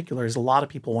agency in particular, is a lot of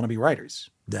people want to be writers.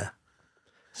 Yeah.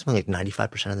 Something like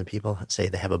 95% of the people say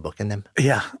they have a book in them.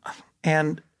 Yeah.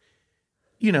 And,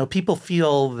 people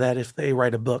feel that if they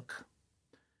write a book,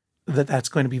 that's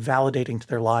going to be validating to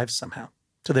their lives somehow,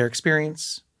 to their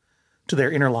experience, to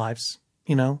their inner lives,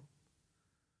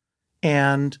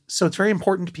 And so it's very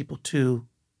important to people to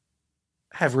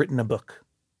have written a book.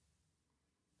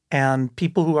 And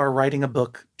people who are writing a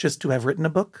book just to have written a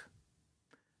book,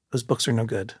 those books are no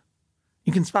good.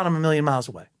 You can spot them a million miles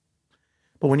away.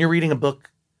 But when you're reading a book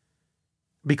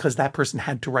because that person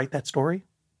had to write that story,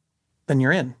 then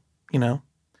you're in,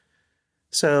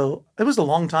 So it was a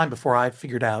long time before I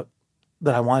figured out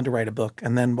that I wanted to write a book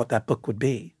and then what that book would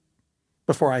be,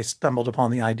 before I stumbled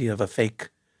upon the idea of a fake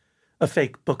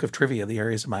book of trivia, the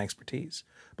areas of my expertise.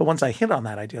 But once I hit on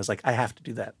that idea, I was like, I have to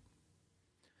do that.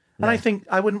 And I think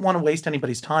I wouldn't want to waste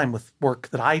anybody's time with work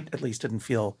that I at least didn't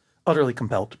feel utterly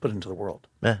compelled to put into the world.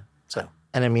 Yeah. So,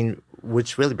 and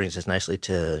which really brings us nicely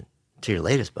to your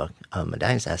latest book,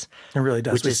 Medallion Status. It really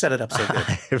does. We set it up so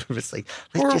good. It's like,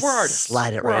 let's just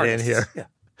slide it right in here. Yeah.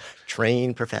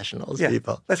 Trained professionals,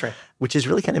 people. That's right. Which is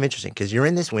really kind of interesting because you're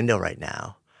in this window right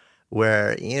now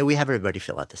where, we have everybody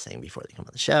fill out this thing before they come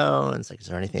on the show. And it's like, is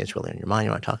there anything that's really on your mind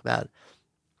you want to talk about?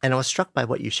 And I was struck by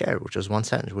what you shared, which was one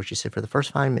sentence, which you said, for the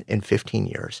first time in 15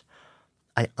 years,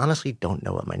 I honestly don't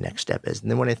know what my next step is.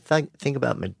 And then when I think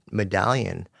about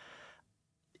Medallion,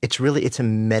 it's a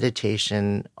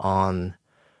meditation on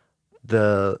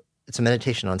it's a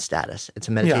meditation on status. It's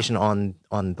a meditation on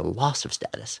the loss of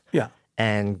status. Yeah.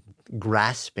 And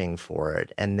grasping for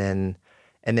it. And then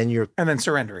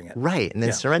surrendering it. Right. And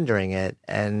then surrendering it.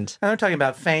 And I'm talking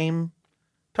about fame,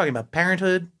 talking about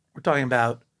parenthood. We're talking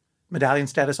about Medallion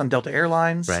Status on Delta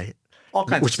Airlines. Right. All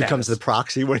kinds Which of status. becomes the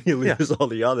proxy when you lose all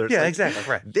the others. Yeah, exactly.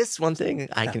 Right. This one thing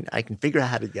I can figure out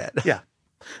how to get. Yeah.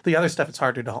 The other stuff it's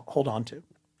harder to hold on to.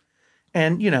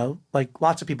 And,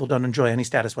 lots of people don't enjoy any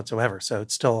status whatsoever. So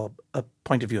it's still a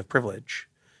point of view of privilege.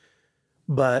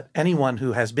 But anyone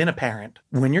who has been a parent,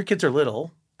 when your kids are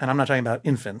little, and I'm not talking about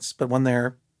infants, but when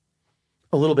they're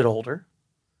a little bit older,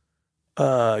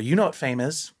 you know what fame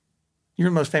is. You're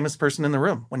the most famous person in the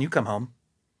room when you come home.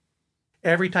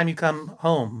 Every time you come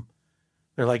home,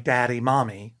 they're like, Daddy,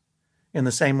 Mommy. In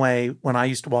the same way, when I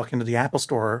used to walk into the Apple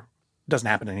store, it doesn't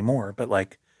happen anymore, but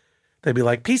they'd be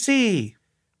like, PC,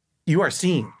 you are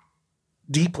seen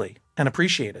deeply and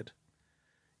appreciated,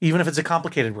 even if it's a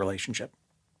complicated relationship.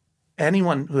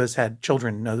 Anyone who has had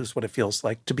children knows what it feels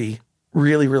like to be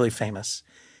really, really famous.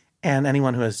 And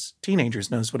anyone who has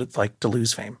teenagers knows what it's like to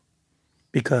lose fame,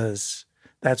 because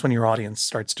that's when your audience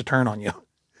starts to turn on you.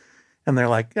 And they're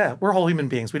like, yeah, we're whole human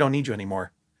beings. We don't need you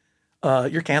anymore.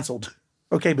 You're canceled.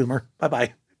 Okay, boomer.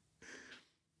 Bye-bye.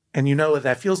 And you know what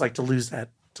that feels like to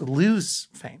lose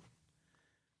fame.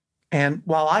 And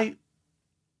while I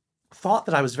thought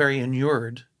that I was very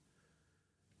inured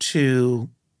to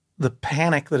the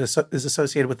panic that is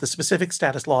associated with the specific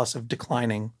status loss of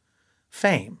declining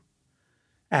fame,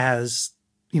 as,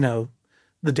 The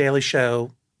Daily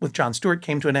Show with Jon Stewart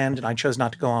came to an end and I chose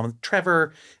not to go on with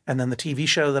Trevor. And then the TV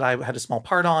show that I had a small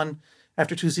part on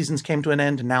after 2 seasons came to an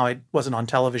end. And now I wasn't on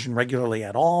television regularly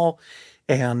at all.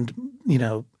 And,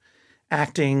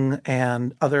 acting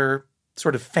and other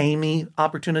sort of famey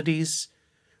opportunities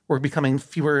were becoming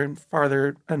fewer and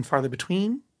farther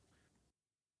between.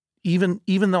 Even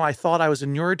though I thought I was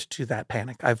inured to that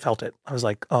panic, I felt it. I was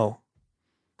like, oh,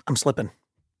 I'm slipping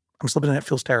and it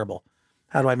feels terrible.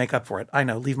 How do I make up for it? I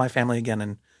know, leave my family again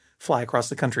and fly across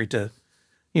the country to,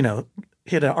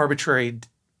 hit an arbitrary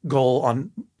goal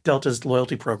on Delta's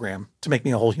loyalty program to make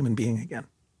me a whole human being again.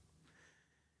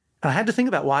 And I had to think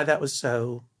about why that was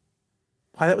so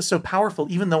powerful,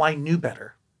 even though I knew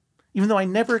better, even though I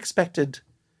never expected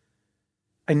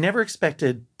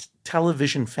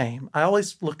television fame. I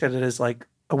always looked at it as like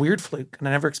a weird fluke, and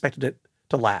I never expected it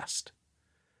to last.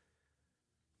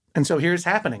 And so here's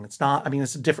happening. It's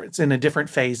in a different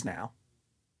phase now.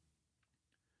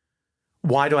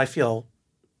 Why do I feel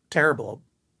terrible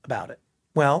about it?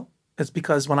 Well, it's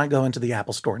because when I go into the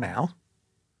Apple store now,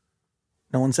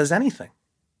 no one says anything.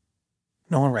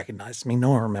 No one recognizes me.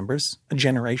 No one remembers. A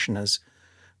generation has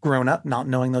grown up not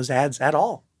knowing those ads at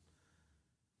all.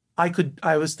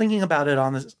 I was thinking about it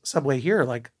on the subway here,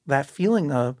 like that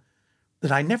feeling of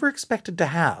that I never expected to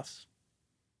have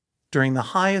during the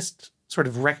highest sort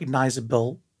of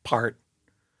recognizable part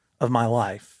of my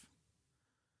life.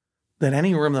 That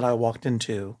any room that I walked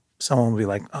into, someone would be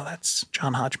like, oh, that's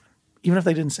John Hodgman, even if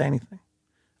they didn't say anything.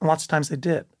 And lots of times they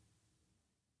did.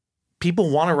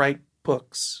 People want to write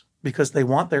books because they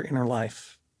want their inner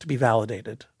life to be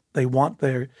validated. They want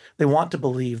to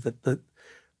believe that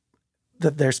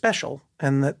they're special,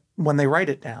 and that when they write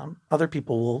it down, other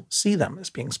people will see them as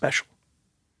being special.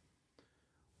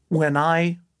 When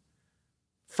I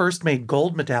first made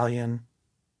gold medallion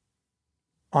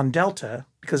on Delta,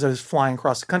 because I was flying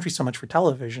across the country so much for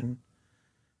television,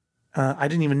 I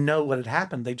didn't even know what had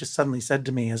happened. They just suddenly said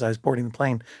to me as I was boarding the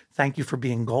plane, "Thank you for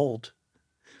being gold."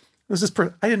 It was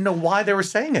I didn't know why they were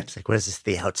saying it. It's like, what is this,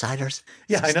 The Outsiders?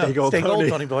 Yeah, I know. Stay gold,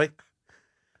 Tony boy.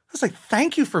 I was like,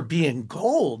 thank you for being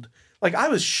gold. Like, I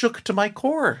was shook to my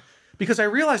core because I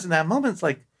realized in that moment, it's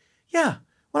like, yeah,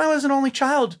 when I was an only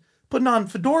child putting on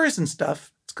fedoras and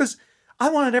stuff, it's because I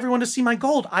wanted everyone to see my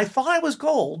gold. I thought I was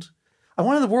gold. I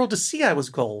wanted the world to see I was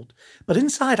gold. But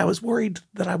inside, I was worried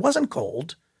that I wasn't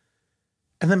gold.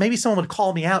 And then maybe someone would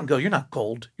call me out and go, "You're not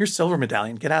gold. You're silver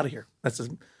medallion. Get out of here. That's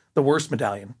the worst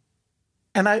medallion."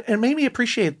 And it made me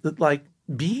appreciate that, like,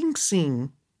 being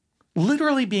seen,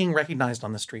 literally being recognized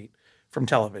on the street from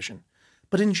television,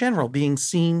 but in general, being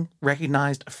seen,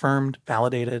 recognized, affirmed,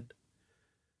 validated,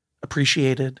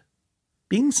 appreciated.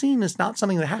 Being seen is not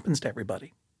something that happens to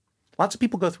everybody. Lots of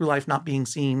people go through life not being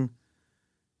seen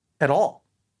at all,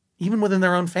 even within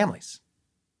their own families.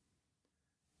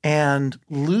 And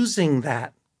losing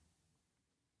that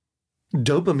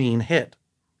dopamine hit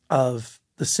of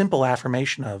the simple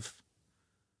affirmation of,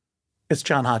 "It's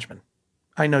John Hodgman.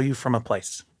 I know you from a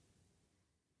place."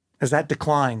 As that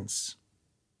declines,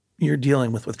 you're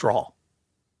dealing with withdrawal.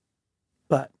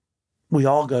 But we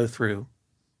all go through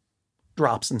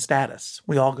drops in status.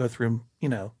 We all go through,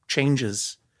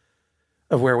 changes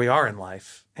of where we are in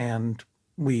life. And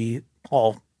we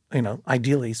all,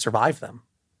 ideally survive them,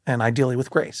 and ideally with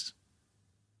grace.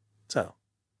 So.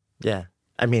 Yeah.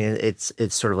 I mean, it's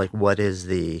sort of like, what is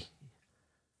the,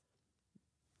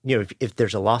 if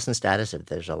there's a loss in status, if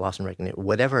there's a loss in recognition,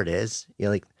 whatever it is,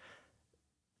 like,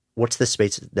 what's the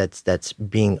space that's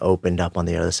being opened up on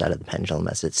the other side of the pendulum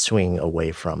as it's swinging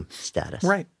away from status?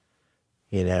 Right.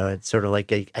 It's sort of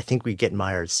like, I think we get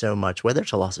mired so much, whether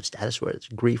it's a loss of status, whether it's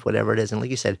grief, whatever it is. And like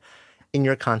you said, in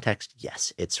your context,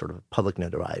 yes, it's sort of public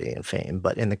notoriety and fame.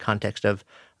 But in the context of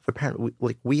a parent,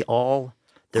 we all,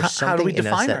 there's something in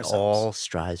us that all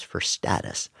strives for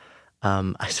status.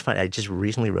 I just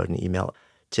recently wrote an email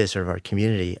to sort of our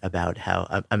community about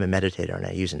how I'm a meditator and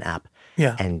I use an app.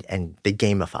 Yeah. And they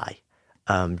gamify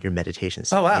your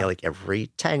meditations. Oh, wow. Like every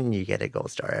 10, you get a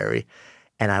gold star.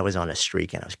 And I was on a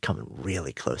streak and I was coming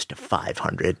really close to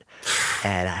 500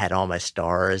 and I had all my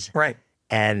stars. Right.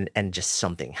 And just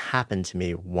something happened to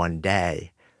me one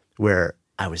day where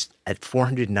I was at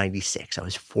 496. I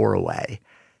was 4 away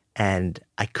and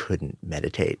I couldn't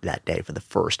meditate that day for the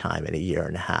first time in a year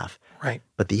and a half. Right.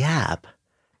 But the app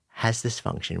has this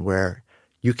function where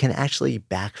you can actually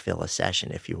backfill a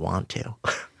session if you want to.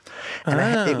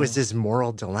 And it was this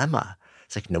moral dilemma.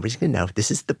 It's like, nobody's going to know. This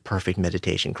is the perfect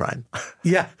meditation crime.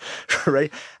 Yeah.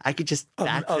 Right? I could just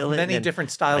backfill of it. Many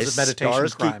different styles of meditation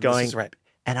stars crime. keep going. This is right.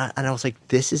 And I was like,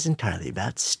 this is entirely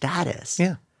about status.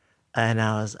 Yeah. And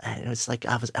I was like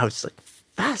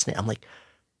fascinated. I'm like,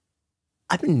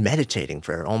 I've been meditating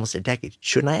for almost a decade.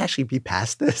 Shouldn't I actually be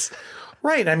past this?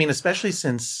 Right. I mean, especially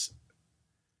since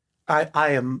I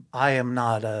am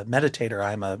not a meditator.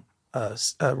 I'm a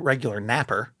regular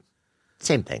napper.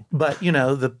 Same thing. But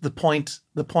the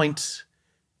point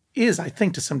is, I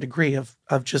think, to some degree of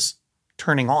just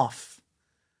turning off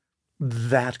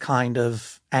that kind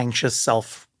of anxious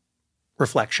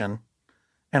self-reflection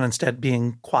and instead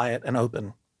being quiet and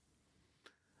open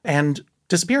and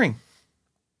disappearing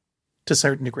to a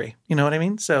certain degree. You know what I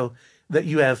mean? So that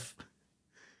you have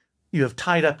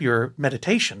tied up your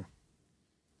meditation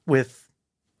with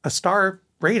a star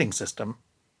rating system.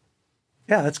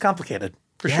 Yeah, that's complicated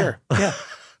for sure. Yeah.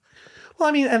 Well,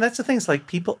 I mean, and that's the thing. It's like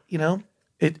people,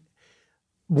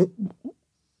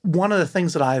 one of the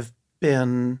things that I've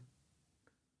been,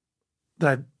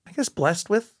 I guess, blessed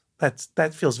with,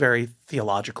 that feels very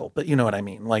theological, but you know what I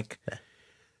mean? Like,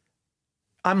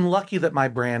 I'm lucky that my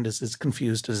brand is as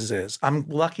confused as it is. I'm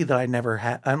lucky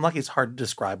that I'm lucky it's hard to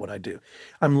describe what I do.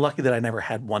 I'm lucky that I never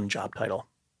had one job title.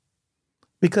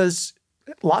 Because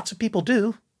lots of people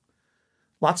do.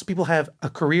 Lots of people have a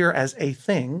career as a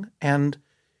thing, and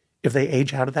if they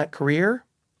age out of that career,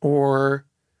 or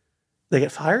they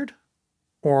get fired,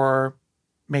 or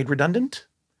made redundant,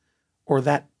 or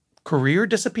that career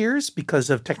disappears because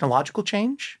of technological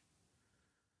change,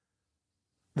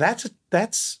 that's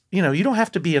you don't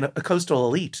have to be a coastal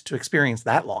elite to experience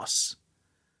that loss.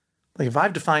 Like if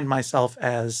I've defined myself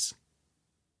as,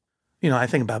 I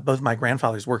think about both my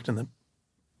grandfathers worked in the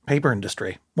paper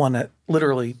industry, one at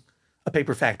literally a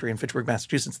paper factory in Fitchburg,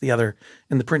 Massachusetts, the other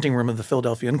in the printing room of the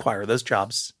Philadelphia Inquirer. Those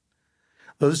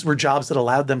were jobs that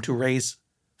allowed them to raise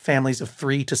families of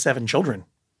 3 to 7 children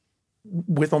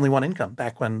with only one income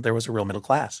back when there was a real middle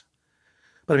class.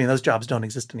 But I mean, those jobs don't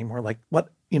exist anymore. Like what,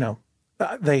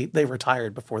 they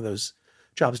retired before those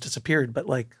jobs disappeared. But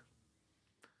like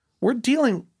we're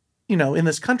dealing, in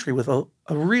this country with a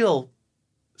real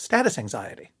status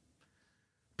anxiety.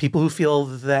 People who feel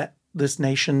that this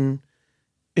nation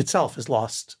itself has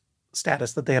lost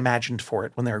status that they imagined for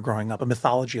it when they were growing up, a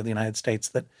mythology of the United States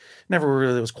that never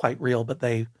really was quite real, but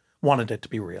they wanted it to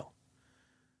be real.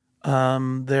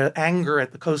 The anger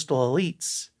at the coastal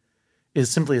elites is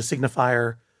simply a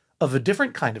signifier of a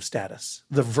different kind of status,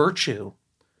 the virtue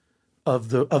of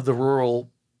the rural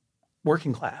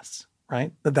working class,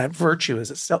 right? That virtue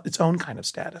is its own kind of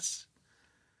status.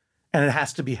 And it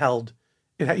has to be held,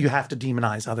 you have to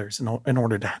demonize others in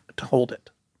order to hold it.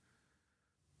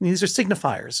 These are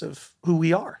signifiers of who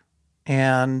we are.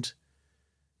 And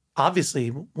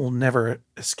obviously we'll never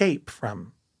escape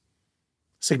from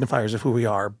signifiers of who we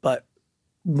are. But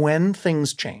when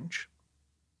things change,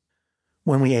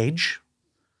 when we age,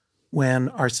 when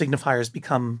our signifiers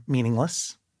become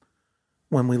meaningless,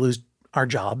 when we lose our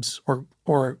jobs or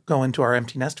go into our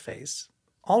empty nest phase,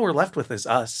 all we're left with is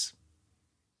us.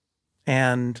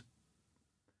 And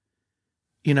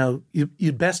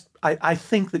I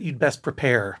think that you'd best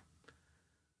prepare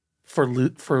for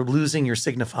losing your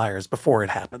signifiers before it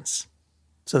happens,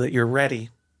 so that you're ready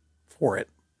for it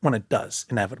when it does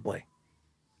inevitably.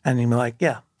 And you'll be like,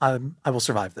 yeah, I will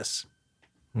survive this.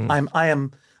 I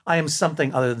am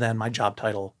something other than my job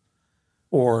title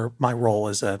or my role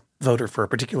as a voter for a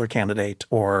particular candidate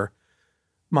or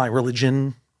my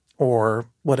religion or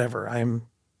whatever. I'm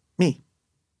me.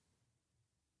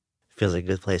 Feels like a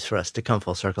good place for us to come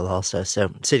full circle also.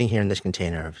 So sitting here in this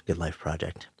container of Good Life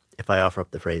Project, if I offer up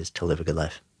the phrase to live a good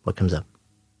life, what comes up?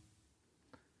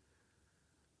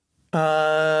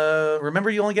 Remember,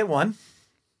 you only get one.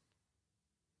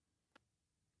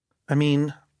 I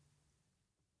mean,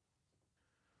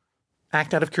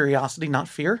 act out of curiosity, not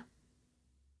fear.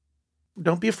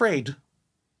 Don't be afraid.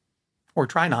 Or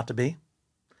try not to be.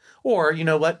 Or, you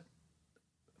know what?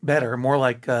 Better, more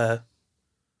like the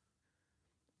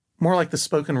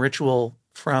spoken ritual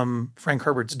from Frank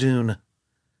Herbert's Dune.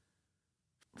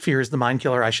 Fear is the mind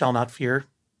killer, I shall not fear.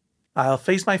 I'll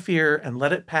face my fear and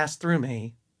let it pass through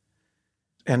me,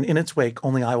 and in its wake,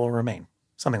 only I will remain.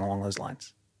 Something along those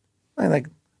lines. I think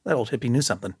that old hippie knew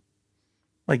something.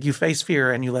 Like you face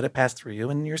fear and you let it pass through you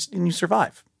and you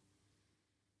survive.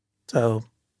 So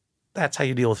that's how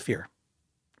you deal with fear.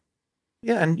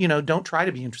 Yeah, and don't try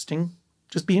to be interesting.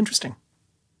 Just be interesting.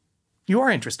 You are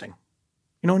interesting.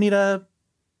 You don't need a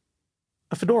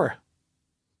fedora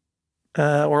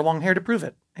or long hair to prove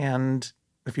it. And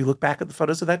if you look back at the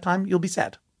photos of that time, you'll be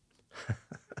sad.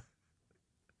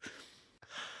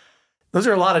 Those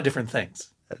are a lot of different things.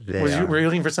 Were you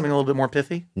looking for something a little bit more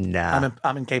pithy? No.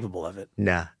 I'm incapable of it.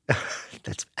 No.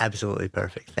 That's absolutely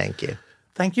perfect. Thank you.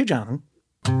 Thank you, Jonathan.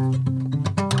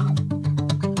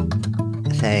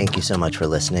 Thank you so much for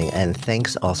listening, and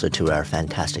thanks also to our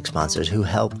fantastic sponsors who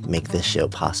help make this show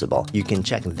possible. You can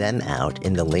check them out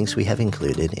in the links we have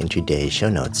included in today's show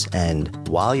notes. And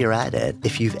while you're at it,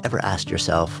 if you've ever asked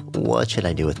yourself, what should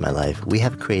I do with my life? We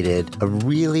have created a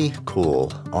really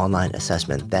cool online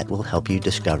assessment that will help you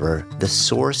discover the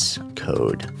source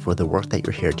code for the work that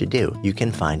you're here to do. You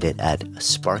can find it at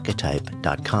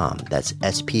sparketype.com. That's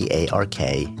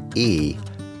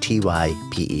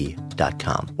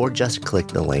SPARKETYPE.com, or just click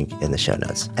the link in the show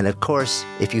notes. And of course,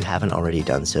 if you haven't already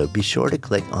done so, be sure to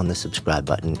click on the subscribe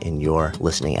button in your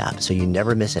listening app so you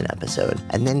never miss an episode.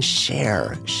 And then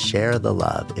share the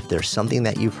love. If there's something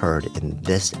that you've heard in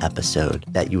this episode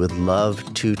that you would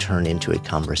love to turn into a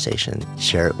conversation,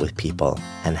 share it with people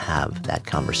and have that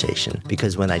conversation.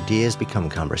 Because when ideas become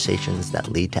conversations that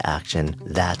lead to action,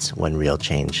 that's when real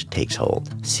change takes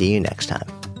hold. See you next time.